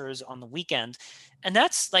 dishwashers on the weekend. And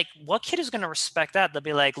that's like, what kid is going to respect that? They'll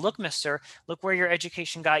be like, look, mister, look where your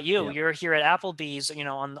education got you. Yeah. You're here at Applebee's,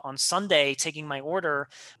 on Sunday taking my order.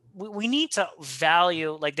 We need to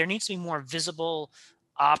value, like, there needs to be more visible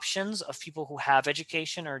options of people who have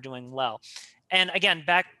education or are doing well. And again,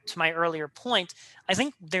 back to my earlier point, I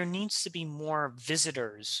think there needs to be more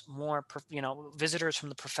visitors, visitors from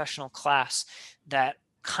the professional class that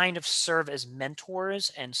kind of serve as mentors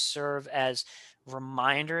and serve as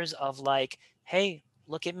reminders of, like, hey,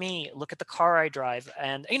 look at me, look at the car I drive.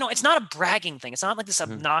 And, it's not a bragging thing. It's not like this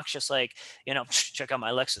Mhm. obnoxious, like, check out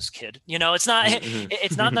my Lexus, kid. It's not, Mhm.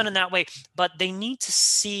 it's not done in that way, but they need to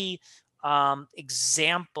see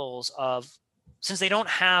examples of, since they don't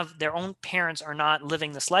have, their own parents are not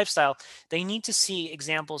living this lifestyle, they need to see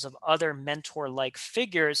examples of other mentor like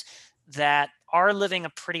figures that are living a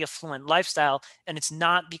pretty affluent lifestyle. And it's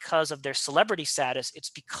not because of their celebrity status, it's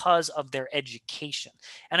because of their education.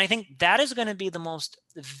 And I think that is going to be the most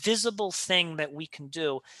visible thing that we can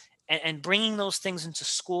do. And bringing those things into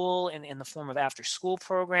school in the form of after school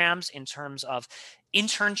programs, in terms of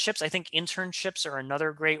internships. I think internships are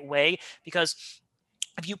another great way, because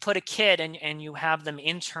if you put a kid and you have them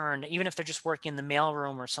intern, even if they're just working in the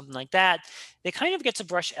mailroom or something like that, they kind of get to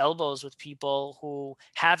brush elbows with people who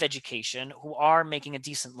have education, who are making a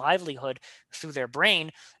decent livelihood through their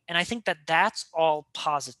brain. And I think that that's all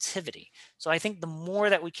positivity. So I think the more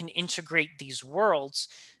that we can integrate these worlds,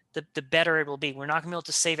 the better it will be. We're not going to be able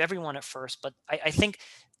to save everyone at first, but I think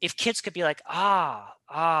if kids could be like,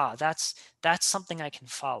 that's something I can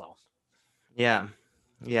follow. Yeah.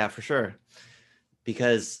 Yeah, for sure.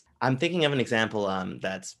 Because I'm thinking of an example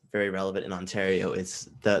that's very relevant in Ontario. It's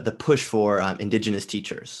the push for Indigenous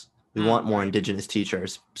teachers. We want more Right. Indigenous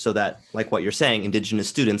teachers so that, like what you're saying, Indigenous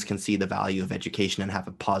students can see the value of education and have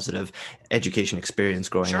a positive education experience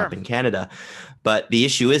growing up Sure. in Canada. But the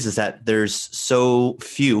issue is that there's so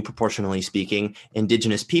few, proportionally speaking,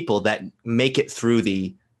 Indigenous people that make it through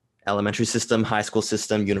the elementary system, high school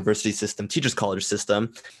system, university system, teachers college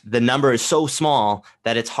system, the number is so small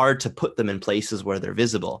that it's hard to put them in places where they're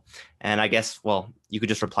visible. And I guess, well, you could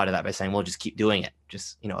just reply to that by saying, well, just keep doing it.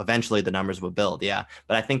 Just, eventually the numbers will build. Yeah.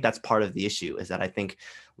 But I think that's part of the issue, is that I think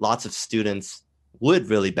lots of students would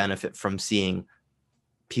really benefit from seeing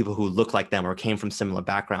people who look like them or came from similar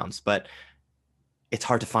backgrounds, but it's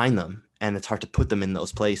hard to find them and it's hard to put them in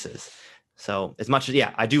those places. So as much as,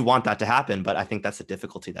 yeah, I do want that to happen, but I think that's the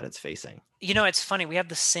difficulty that it's facing. It's funny. We have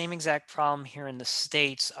the same exact problem here in the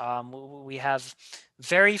States. We have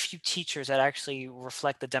very few teachers that actually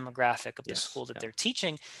reflect the demographic of the Yes. school that Yeah. they're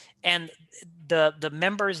teaching. And the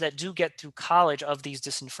members that do get through college of these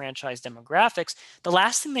disenfranchised demographics, the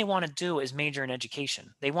last thing they want to do is major in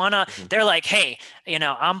education. Mhm. They're like, hey,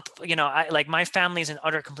 I like, my family's in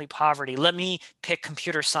utter complete poverty. Let me pick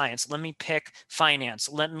computer science. Let me pick finance.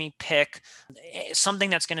 Let me pick something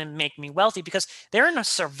that's going to make me wealthy, because they're in a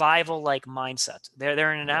survival like mindset.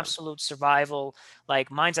 They're in an Yeah. absolute survival like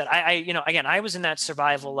mindset. Again, I was in that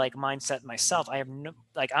survival like mindset myself. I have no,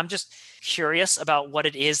 like, I'm just curious about what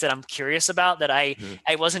it is that I'm curious about, that Mhm.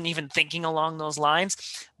 I wasn't even thinking along those lines.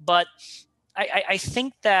 But I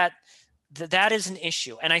think that that is an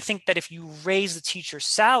issue. And I think that if you raise the teacher's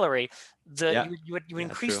salary, Yeah. you would Yeah.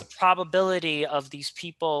 increase True. the probability of these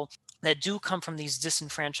people that do come from these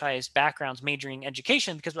disenfranchised backgrounds majoring in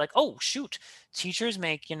education, because like, oh shoot, teachers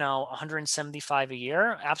make 175 a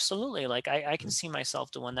year. Absolutely, like I can Mhm. see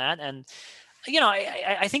myself doing that. And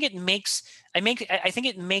I think it makes I think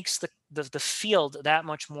it makes the field that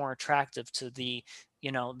much more attractive to the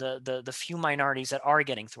few minorities that are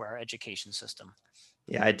getting through our education system.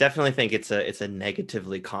 Yeah, I definitely think it's a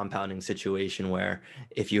negatively compounding situation where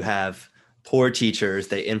if you have poor teachers,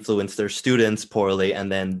 they influence their students poorly,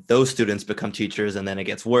 and then those students become teachers, and then it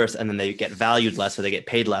gets worse, and then they get valued less, or they get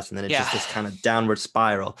paid less, and then it's Yeah. just this kind of downward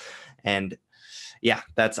spiral. And yeah,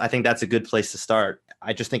 I think that's a good place to start.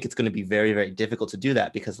 I just think it's going to be very, very difficult to do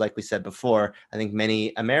that because, like we said before, I think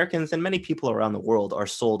many Americans and many people around the world are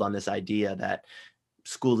sold on this idea that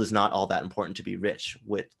school is not all that important to be rich,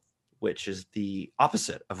 which is the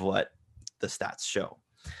opposite of what the stats show.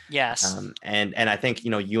 Yes. And I think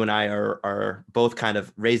you and I are both kind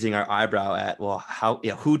of raising our eyebrow at, well, how,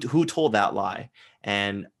 who told that lie,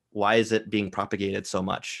 and why is it being propagated so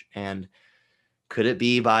much, and could it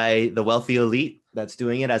be by the wealthy elite that's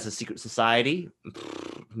doing it as a secret society?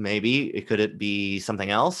 Maybe. Could it be something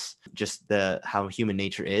else? Just the how human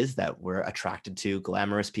nature is, that we're attracted to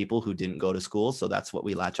glamorous people who didn't go to school, so that's what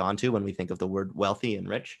we latch onto when we think of the word wealthy and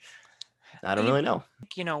rich. I don't You, really know.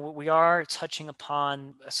 we are touching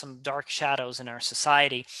upon some dark shadows in our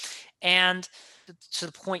society. And to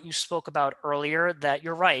the point you spoke about earlier, that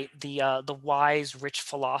you're right, the wise rich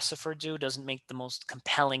philosopher dude doesn't make the most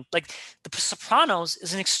compelling. Like, the Sopranos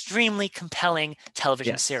is an extremely compelling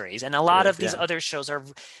television Yes, series, and a it lot of is. these Yeah. other shows are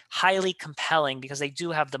highly compelling because they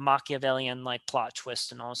do have the Machiavellian like plot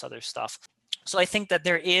twist and all this other stuff. So I think that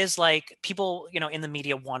there is, like, people in the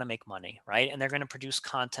media want to make money, right? And they're going to produce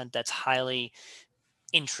content that's highly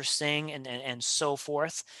interesting and so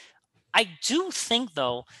forth. I do think,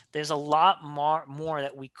 though, there's a lot more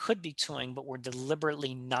that we could be doing, but we're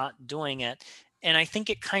deliberately not doing it. And I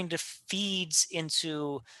think it kind of feeds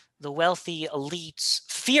into the wealthy elites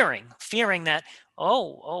fearing that,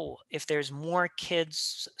 if there's more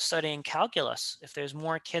kids studying calculus, if there's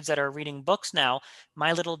more kids that are reading books now,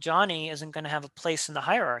 my little Johnny isn't going to have a place in the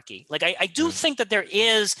hierarchy. Like, I do Mm, think that there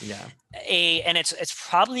is yeah. and it's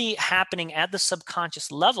probably happening at the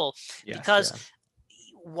subconscious level, Yes. because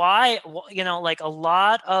Yeah. like, a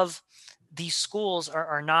lot of these schools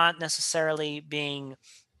are not necessarily being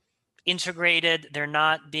integrated, they're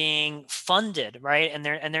not being funded, right? And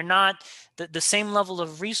they're not, the same level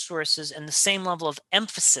of resources and the same level of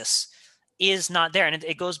emphasis is not there. And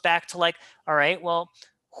it goes back to, like, all right, well,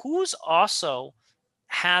 who's also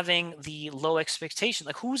having the low expectation?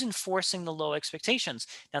 Like, who's enforcing the low expectations?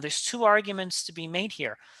 Now, there's two arguments to be made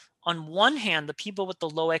here. On one hand, the people with the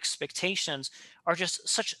low expectations are just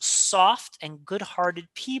such soft and good-hearted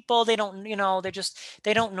people. They don't,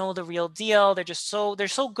 they don't know the real deal. They're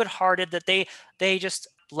so good-hearted that they just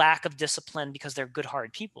lack of discipline because they're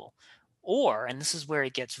good-hearted people. Or, and this is where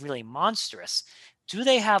it gets really monstrous, do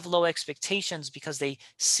they have low expectations because they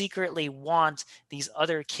secretly want these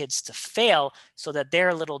other kids to fail so that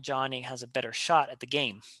their little Johnny has a better shot at the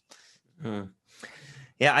game? Mm.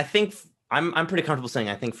 Yeah, I think I'm pretty comfortable saying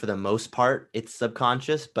I think for the most part it's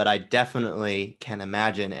subconscious, but I definitely can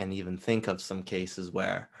imagine and even think of some cases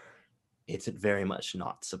where it's very much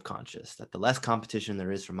not subconscious. That the less competition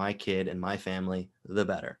there is for my kid and my family, the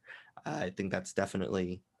better. I think that's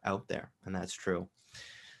definitely out there, and that's true.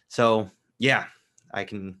 So yeah, I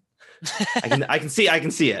can I can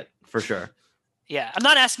see it for sure. Yeah, I'm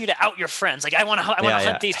not asking you to out your friends. Like I want to Yeah, hunt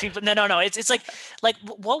yeah. these people. No. It's like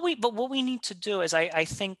what we need to do is I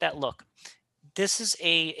think that look, this is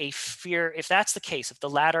a fear. If that's the case, if the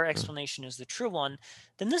latter Mm. explanation is the true one,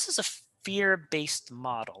 then this is a fear-based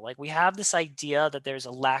model. Like we have this idea that there's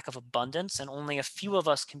a lack of abundance and only a few of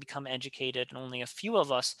us can become educated and only a few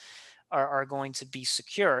of us are going to be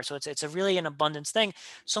secure. So it's a really an abundance thing.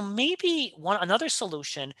 So maybe another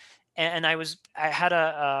solution, and I had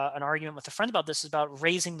an argument with a friend about this, is about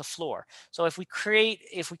raising the floor. So if we create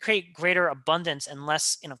greater abundance and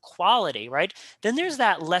less inequality, right? Then there's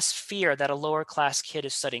that less fear that a lower class kid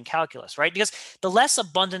is studying calculus, right? Because the less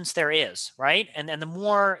abundance there is, right? And the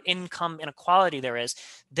more income inequality there is,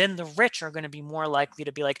 then the rich are going to be more likely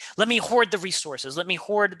to be like, let me hoard the resources, let me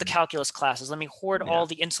hoard the calculus classes, let me hoard Yeah. all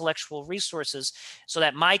the intellectual resources so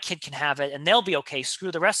that my kid can have it and they'll be okay, screw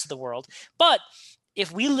the rest of the world. But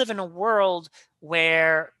if we live in a world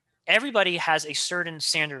where everybody has a certain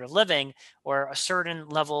standard of living or a certain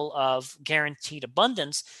level of guaranteed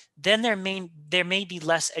abundance, then there may be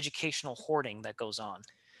less educational hoarding that goes on.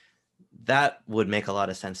 That would make a lot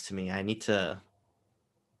of sense to me. I need to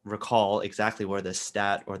recall exactly where this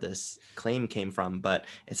stat or this claim came from, but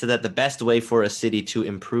it said that the best way for a city to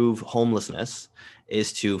improve homelessness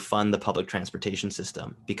is to fund the public transportation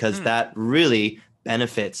system, because Mm, that really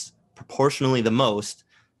benefits proportionally the most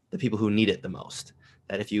the people who need it the most.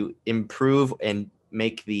 That if you improve and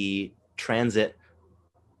make the transit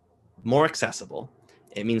more accessible,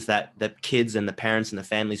 it means that the kids and the parents and the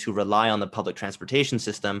families who rely on the public transportation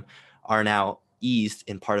system are now eased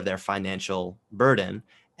in part of their financial burden.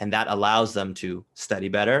 And that allows them to study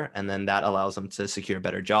better. And then that allows them to secure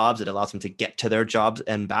better jobs. It allows them to get to their jobs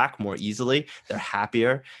and back more easily. They're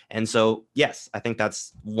happier. And so, yes, I think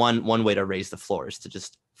that's one way to raise the floor, is to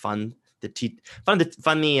just fund the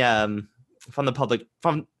public,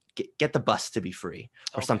 get the bus to be free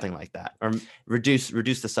or okay. something like that, or reduce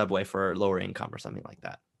the subway for lower income or something like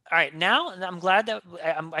that. All right, now I'm glad that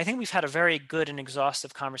I think we've had a very good and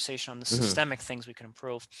exhaustive conversation on the Hmm. systemic things we can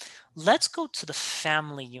improve. Let's go to the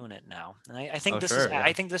family unit now, and I Oh, think sure. I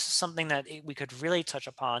Yeah. think this is something that we could really touch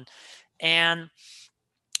upon. And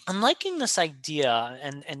I'm liking this idea,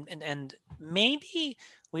 and maybe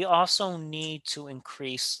we also need to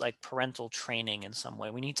increase like parental training in some way.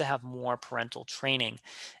 We need to have more parental training,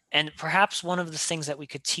 and perhaps one of the things that we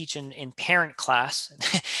could teach in parent class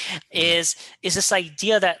Mhm. is this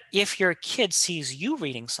idea that if your kid sees you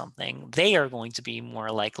reading something, they are going to be more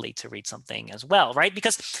likely to read something as well, right?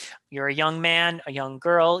 Because you're a young man, a young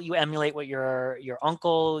girl, you emulate what your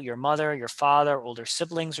uncle, your mother, your father, older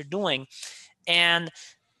siblings are doing, and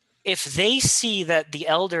if they see that the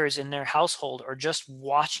elders in their household are just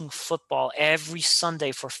watching football every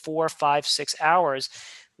Sunday for 4, 5, 6 hours,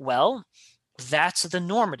 well, that's the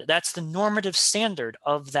normative standard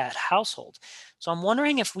of that household. So I'm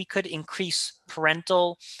wondering if we could increase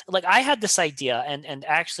parental, like I had this idea, and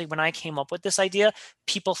actually when I came up with this idea,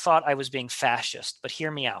 people thought I was being fascist, but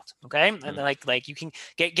hear me out, okay? And Mm. like you can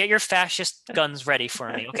get your fascist guns ready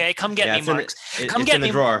for me, okay? Come get Yeah, me, Marx. Come it's in get the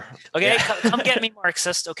me, drawer. okay? Yeah. Come get me,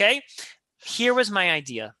 Marxist, okay? Here was my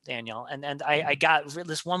idea, Daniel, and I got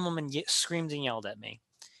this one woman screamed and yelled at me.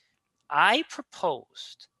 I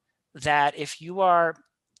proposed that if you are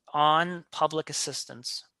on public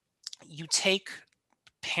assistance, you take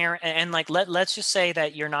parent and like let's just say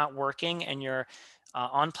that you're not working and you're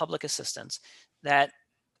on public assistance. That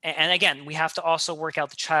and again, we have to also work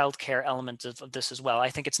out the child care element of this as well. I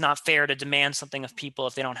think it's not fair to demand something of people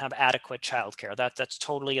if they don't have adequate child care. That's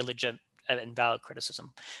totally a legit and valid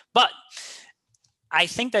criticism. But I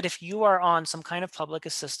think that if you are on some kind of public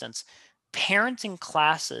assistance, parenting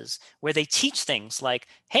classes where they teach things like,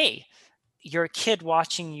 hey, your kid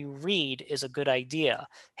watching you read is a good idea.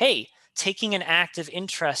 Hey, taking an active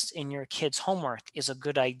interest in your kid's homework is a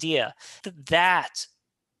good idea. That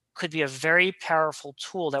could be a very powerful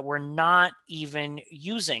tool that we're not even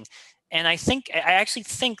using. And I actually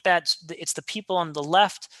think that it's the people on the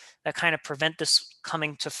left that kind of prevent this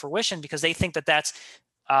coming to fruition because they think that that's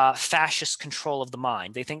fascist control of the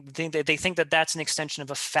mind. They think that that's an extension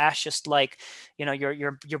of a fascist, like,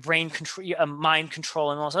 your brain control, mind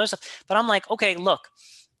control, and all this other stuff. But I'm like, okay, look,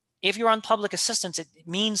 if you're on public assistance, it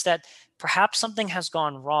means that perhaps something has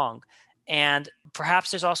gone wrong, and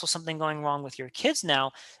perhaps there's also something going wrong with your kids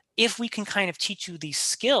now. if we can kind of teach you these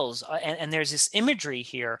skills, and there's this imagery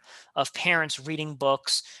here of parents reading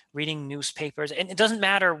books, reading newspapers, and it doesn't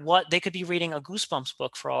matter what, they could be reading a Goosebumps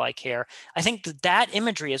book for all I care. I think that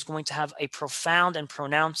imagery is going to have a profound and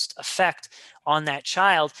pronounced effect on that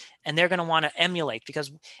child, and they're going to want to emulate,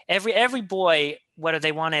 because every boy, whether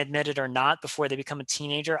they want to admit it or not, before they become a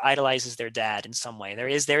teenager, idolizes their dad in some way. There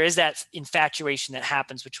is that infatuation that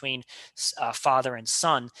happens between father and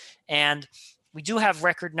son, and we do have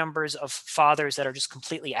record numbers of fathers that are just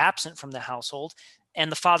completely absent from the household, and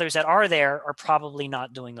the fathers that are there are probably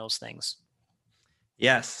not doing those things.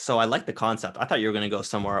 Yes, so I like the concept. I thought you were going to go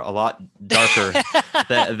somewhere a lot darker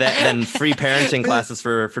than free parenting classes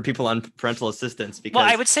for people on parental assistance. Because well,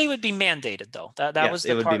 I would say it would be mandated, though. That yes, was it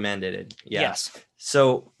the would part. be mandated. Yeah. Yes.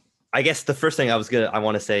 So I guess the first thing I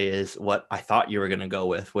want to say is what I thought you were going to go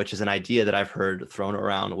with, which is an idea that I've heard thrown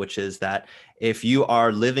around, which is that if you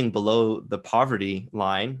are living below the poverty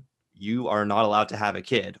line, you are not allowed to have a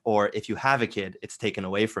kid, or if you have a kid, it's taken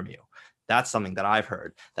away from you. That's something that I've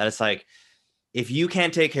heard. That it's like, if you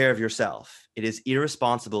can't take care of yourself, it is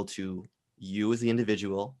irresponsible to you as the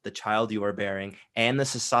individual, the child you are bearing, and the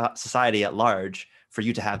society at large for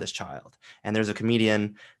you to have this child. And there's a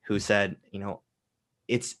comedian who said,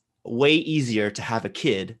 it's way easier to have a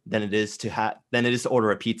kid than it is to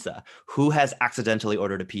order a pizza. Who has accidentally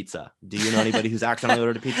ordered a pizza? Do you know anybody who's accidentally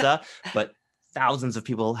ordered a pizza? But thousands of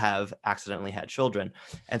people have accidentally had children.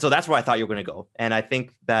 And so that's where I thought you were going to go. And I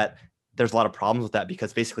think that there's a lot of problems with that,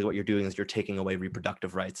 because basically what you're doing is you're taking away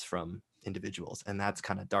reproductive rights from individuals, and that's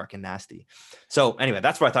kind of dark and nasty. So anyway,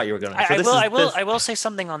 that's where I thought you were going. I will say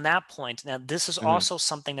something on that point. Now, this is Mhm. also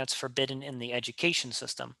something that's forbidden in the education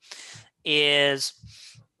system. Is,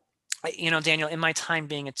 Daniel, in my time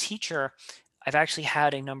being a teacher, I've actually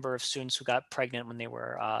had a number of students who got pregnant when they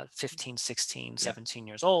were 15, 16, 17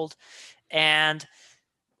 years old. And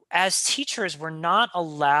as teachers, we're not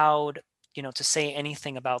allowed, to say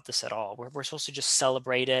anything about this at all. We're supposed to just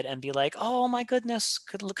celebrate it and be like, oh my goodness,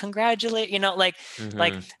 congratulate,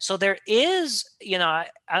 Mhm. so there is,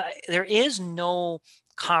 there is no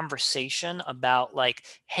conversation about like,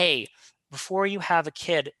 hey, before you have a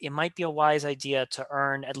kid, it might be a wise idea to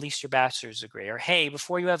earn at least your bachelor's degree, or hey,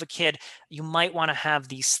 before you have a kid, you might want to have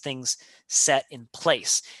these things set in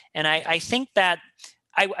place. And I think that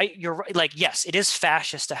you're right. Like, yes, it is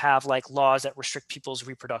fascist to have like laws that restrict people's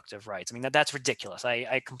reproductive rights. I mean, that's ridiculous.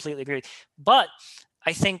 I completely agree. But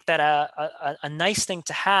I think that a nice thing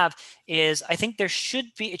to have is, I think there should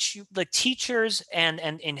be, like teachers and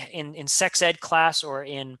in sex ed class or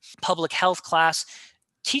in public health class,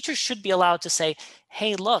 teachers should be allowed to say,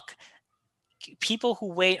 hey, look, people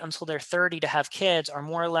who wait until they're 30 to have kids are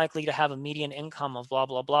more likely to have a median income of blah,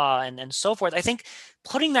 blah, blah, and so forth. I think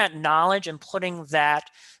putting that knowledge and putting that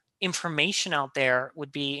information out there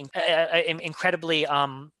would be incredibly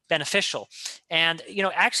beneficial. And,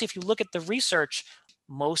 actually, if you look at the research,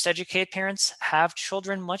 most educated parents have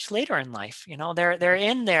children much later in life. They're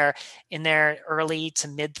in their early to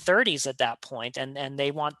mid 30s at that point, and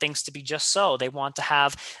they want things to be just so. They want to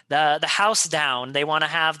have the house down. They want to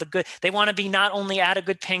have they want to be not only at a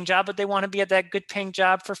good paying job, but they want to be at that good paying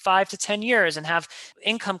job for 5 to 10 years and have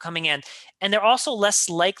income coming in. And they're also less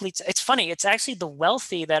likely to, it's funny, it's actually the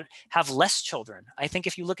wealthy that have less children. I think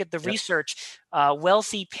if you look at the Yep. research,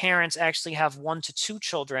 wealthy parents actually have 1 to 2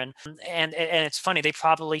 children. And it's funny, they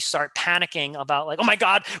probably start panicking about like, oh my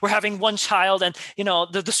God, we're having 1 child, and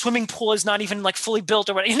the swimming pool is not even like fully built,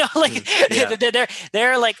 or what, like Yeah.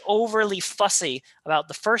 they're like overly fussy about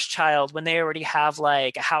the first child when they already have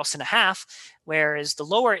like a house and a half, whereas the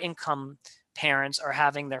lower income parents are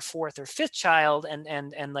having their 4th or 5th child,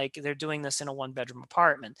 and like they're doing this in a 1-bedroom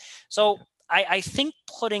apartment. So I think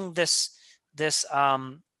putting this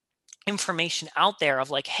information out there of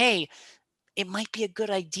like, hey, it might be a good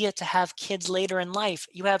idea to have kids later in life.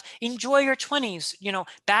 Enjoy your 20s,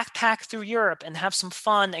 backpack through Europe and have some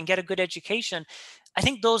fun and get a good education. I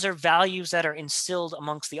think those are values that are instilled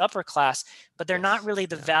amongst the upper class, but they're not Yes. really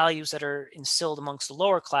the Yeah. values that are instilled amongst the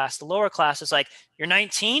lower class. The lower class is like, you're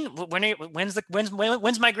 19. When's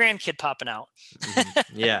my grandkid popping out?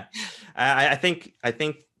 Yeah. I think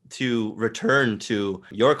to return to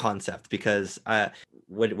your concept, because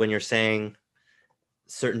when you're saying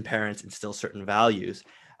certain parents instill certain values,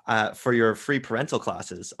 for your free parental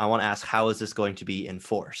classes, I want to ask, how is this going to be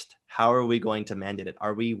enforced? How are we going to mandate it?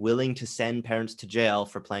 Are we willing to send parents to jail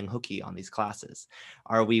for playing hooky on these classes?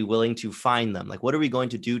 Are we willing to fine them? Like, what are we going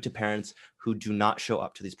to do to parents who do not show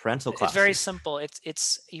up to these parental It's very classes? simple.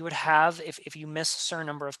 It's you would have, if you miss a certain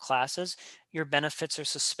number of classes, your benefits are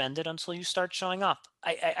suspended until you start showing up.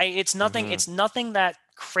 It's nothing. Hmm. It's nothing that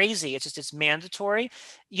crazy. It's just, it's mandatory.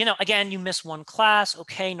 Again, you miss one class,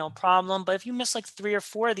 okay, no problem. But if you miss like 3 or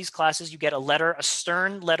 4 of these classes, you get a letter, a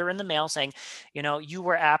stern letter in the mail saying, you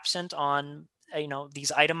were absent on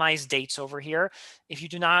these itemized dates over here. If you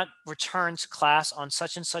do not return to class on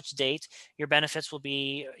such and such date, your benefits will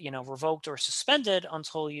be revoked or suspended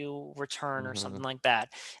until you return, or Hmm. something like that.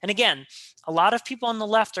 And again, a lot of people on the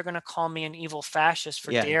left are going to call me an evil fascist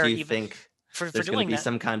for Yeah. Do dare you even think for there's going to doing be that.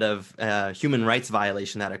 some kind of human rights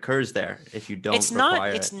violation that occurs there if you don't It's not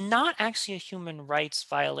require it's it? not actually a human rights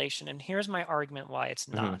violation, and here's my argument why it's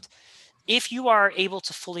Hmm. not. If you are able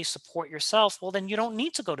to fully support yourself, well, then you don't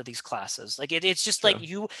need to go to these classes. Like it's just like True.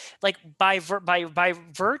 you, like by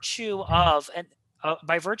virtue of and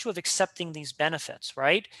by virtue of accepting these benefits,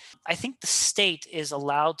 right? I think the state is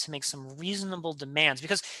allowed to make some reasonable demands,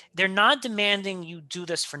 because they're not demanding you do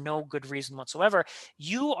this for no good reason whatsoever.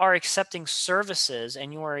 You are accepting services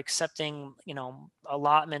and you are accepting,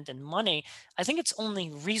 allotment and money. I think it's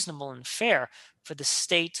only reasonable and fair for the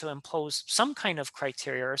state to impose some kind of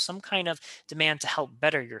criteria or some kind of demand to help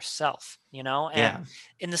better yourself. And Yeah.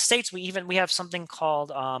 in the states, we have something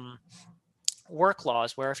called work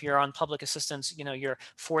laws, where if you're on public assistance, you're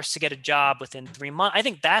forced to get a job within 3 months. I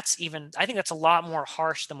think that's a lot more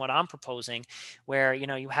harsh than what I'm proposing, where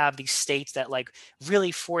you have these states that like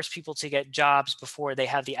really force people to get jobs before they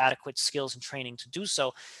have the adequate skills and training to do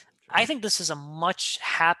so. I think this is a much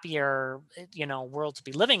happier, world to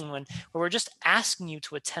be living in, where we're just asking you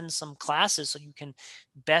to attend some classes so you can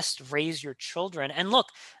best raise your children. And look,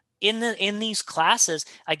 in these classes,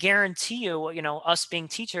 I guarantee you, us being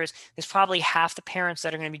teachers, there's probably half the parents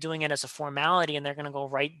that are going to be doing it as a formality, and they're going to go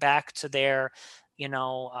right back to their,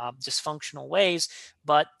 dysfunctional ways.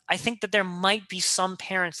 But I think that there might be some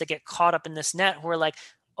parents that get caught up in this net who are like,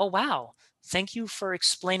 oh wow, thank you for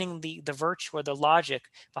explaining the virtue or the logic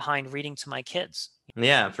behind reading to my kids.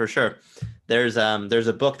 Yeah, for sure. There's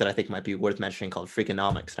a book that I think might be worth mentioning called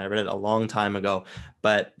Freakonomics, and I read it a long time ago,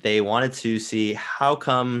 but they wanted to see how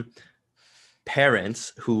come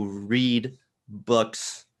parents who read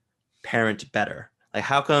books parent better. Like,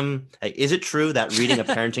 how come, like, is it true that reading a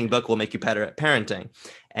parenting book will make you better at parenting?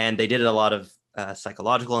 And they did a lot of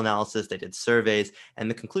psychological analysis, they did surveys, and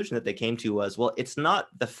the conclusion that they came to was, well, it's not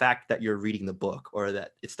the fact that you're reading the book or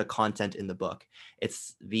that it's the content in the book.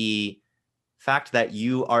 It's the fact that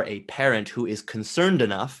you are a parent who is concerned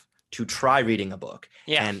enough to try reading a book.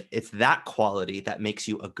 Yeah. And it's that quality that makes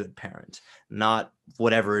you a good parent, not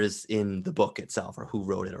whatever is in the book itself or who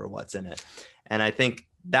wrote it or what's in it. And I think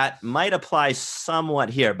that might apply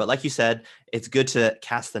somewhat here. But like you said, it's good to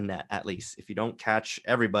cast the net at least. If you don't catch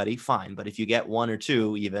everybody, fine. But if you get 1 or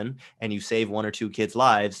 2 even, and you save 1 or 2 kids'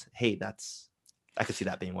 lives, hey, I could see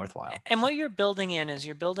that being worthwhile. And what you're building in is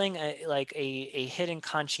you're building a hidden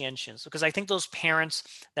conscientious, because I think those parents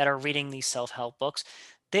that are reading these self-help books,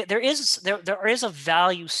 there is a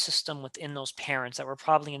value system within those parents that were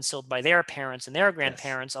probably instilled by their parents and their Yes.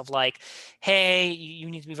 grandparents of like, hey, you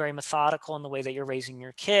need to be very methodical in the way that you're raising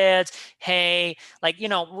your kids. Hey, like,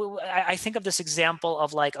 I think of this example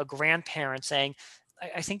of like a grandparent saying,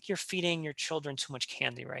 I think you're feeding your children too much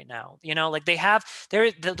candy right now. Like they have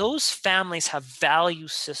those families have value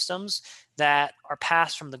systems that are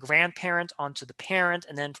passed from the grandparent onto the parent,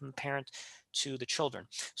 and then from the parent to the children.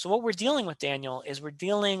 So what we're dealing with, Daniel, is we're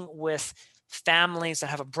dealing with families that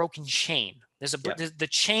have a broken chain. Yep. The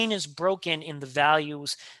chain is broken in the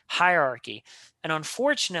values hierarchy. And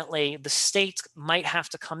unfortunately, the state might have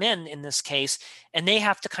to come in this case, and they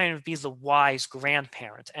have to kind of be the wise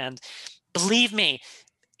grandparent. And believe me,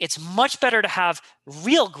 it's much better to have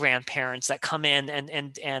real grandparents that come in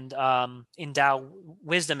and endow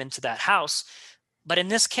wisdom into that house. But in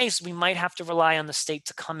this case, we might have to rely on the state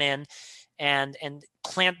to come in and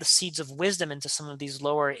plant the seeds of wisdom into some of these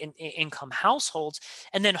lower income households,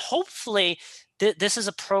 and then hopefully this is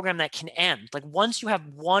a program that can end. Like once you have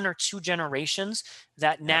 1 or 2 generations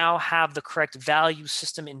that Yep. now have the correct value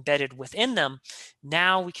system embedded within them,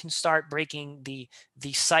 now we can start breaking the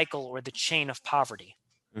cycle or the chain of poverty.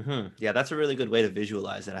 Yeah, that's a really good way to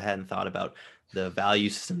visualize it. I hadn't thought about the value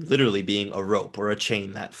system literally being a rope or a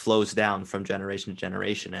chain that flows down from generation to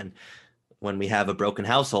generation. And when we have a broken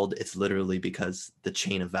household, it's literally because the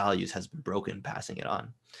chain of values has been broken, passing it on. So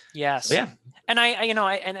Yes. yeah, And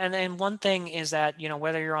and one thing is that,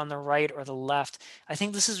 whether you're on the right or the left, I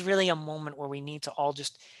think this is really a moment where we need to all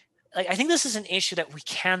just like, I think this is an issue that we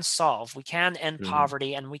can solve. We can end Mhm.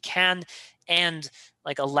 poverty, and we can end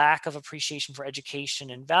like a lack of appreciation for education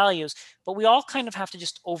and values, but we all kind of have to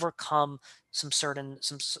just overcome some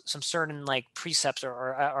certain like precepts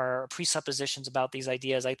or presuppositions about these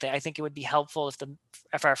ideas. I think it would be helpful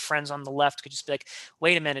if our friends on the left could just be like,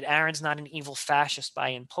 wait a minute, Aaron's not an evil fascist by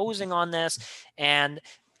imposing on this, and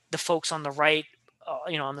the folks on the right,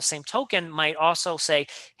 on the same token, might also say,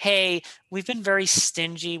 hey, we've been very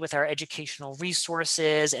stingy with our educational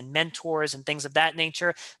resources and mentors and things of that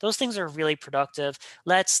nature. Those things are really productive.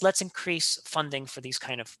 Let's increase funding for these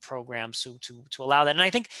kind of programs to allow that. And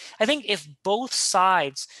I think if both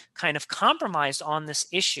sides kind of compromised on this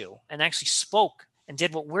issue and actually spoke and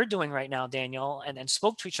did what we're doing right now, Daniel, and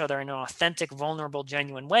spoke to each other in an authentic, vulnerable,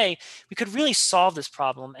 genuine way, we could really solve this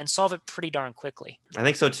problem and solve it pretty darn quickly. I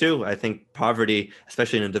think so too. I think poverty,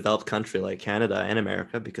 especially in a developed country like Canada and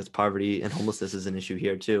America, because poverty and homelessness is an issue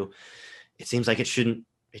here too. It seems like it shouldn't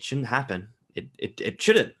happen. It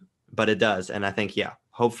shouldn't, but it does. And I think, yeah,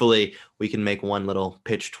 hopefully we can make one little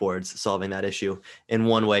pitch towards solving that issue in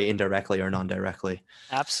one way, indirectly or non-directly.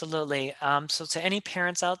 Absolutely. So to any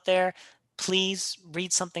parents out there, please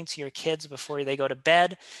read something to your kids before they go to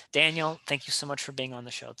bed. Daniel, thank you so much for being on the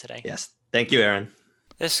show today. Yes. Thank you, Aaron.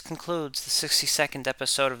 This concludes the 62nd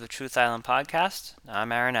episode of the Truth Island podcast.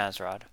 I'm Aaron Azrod.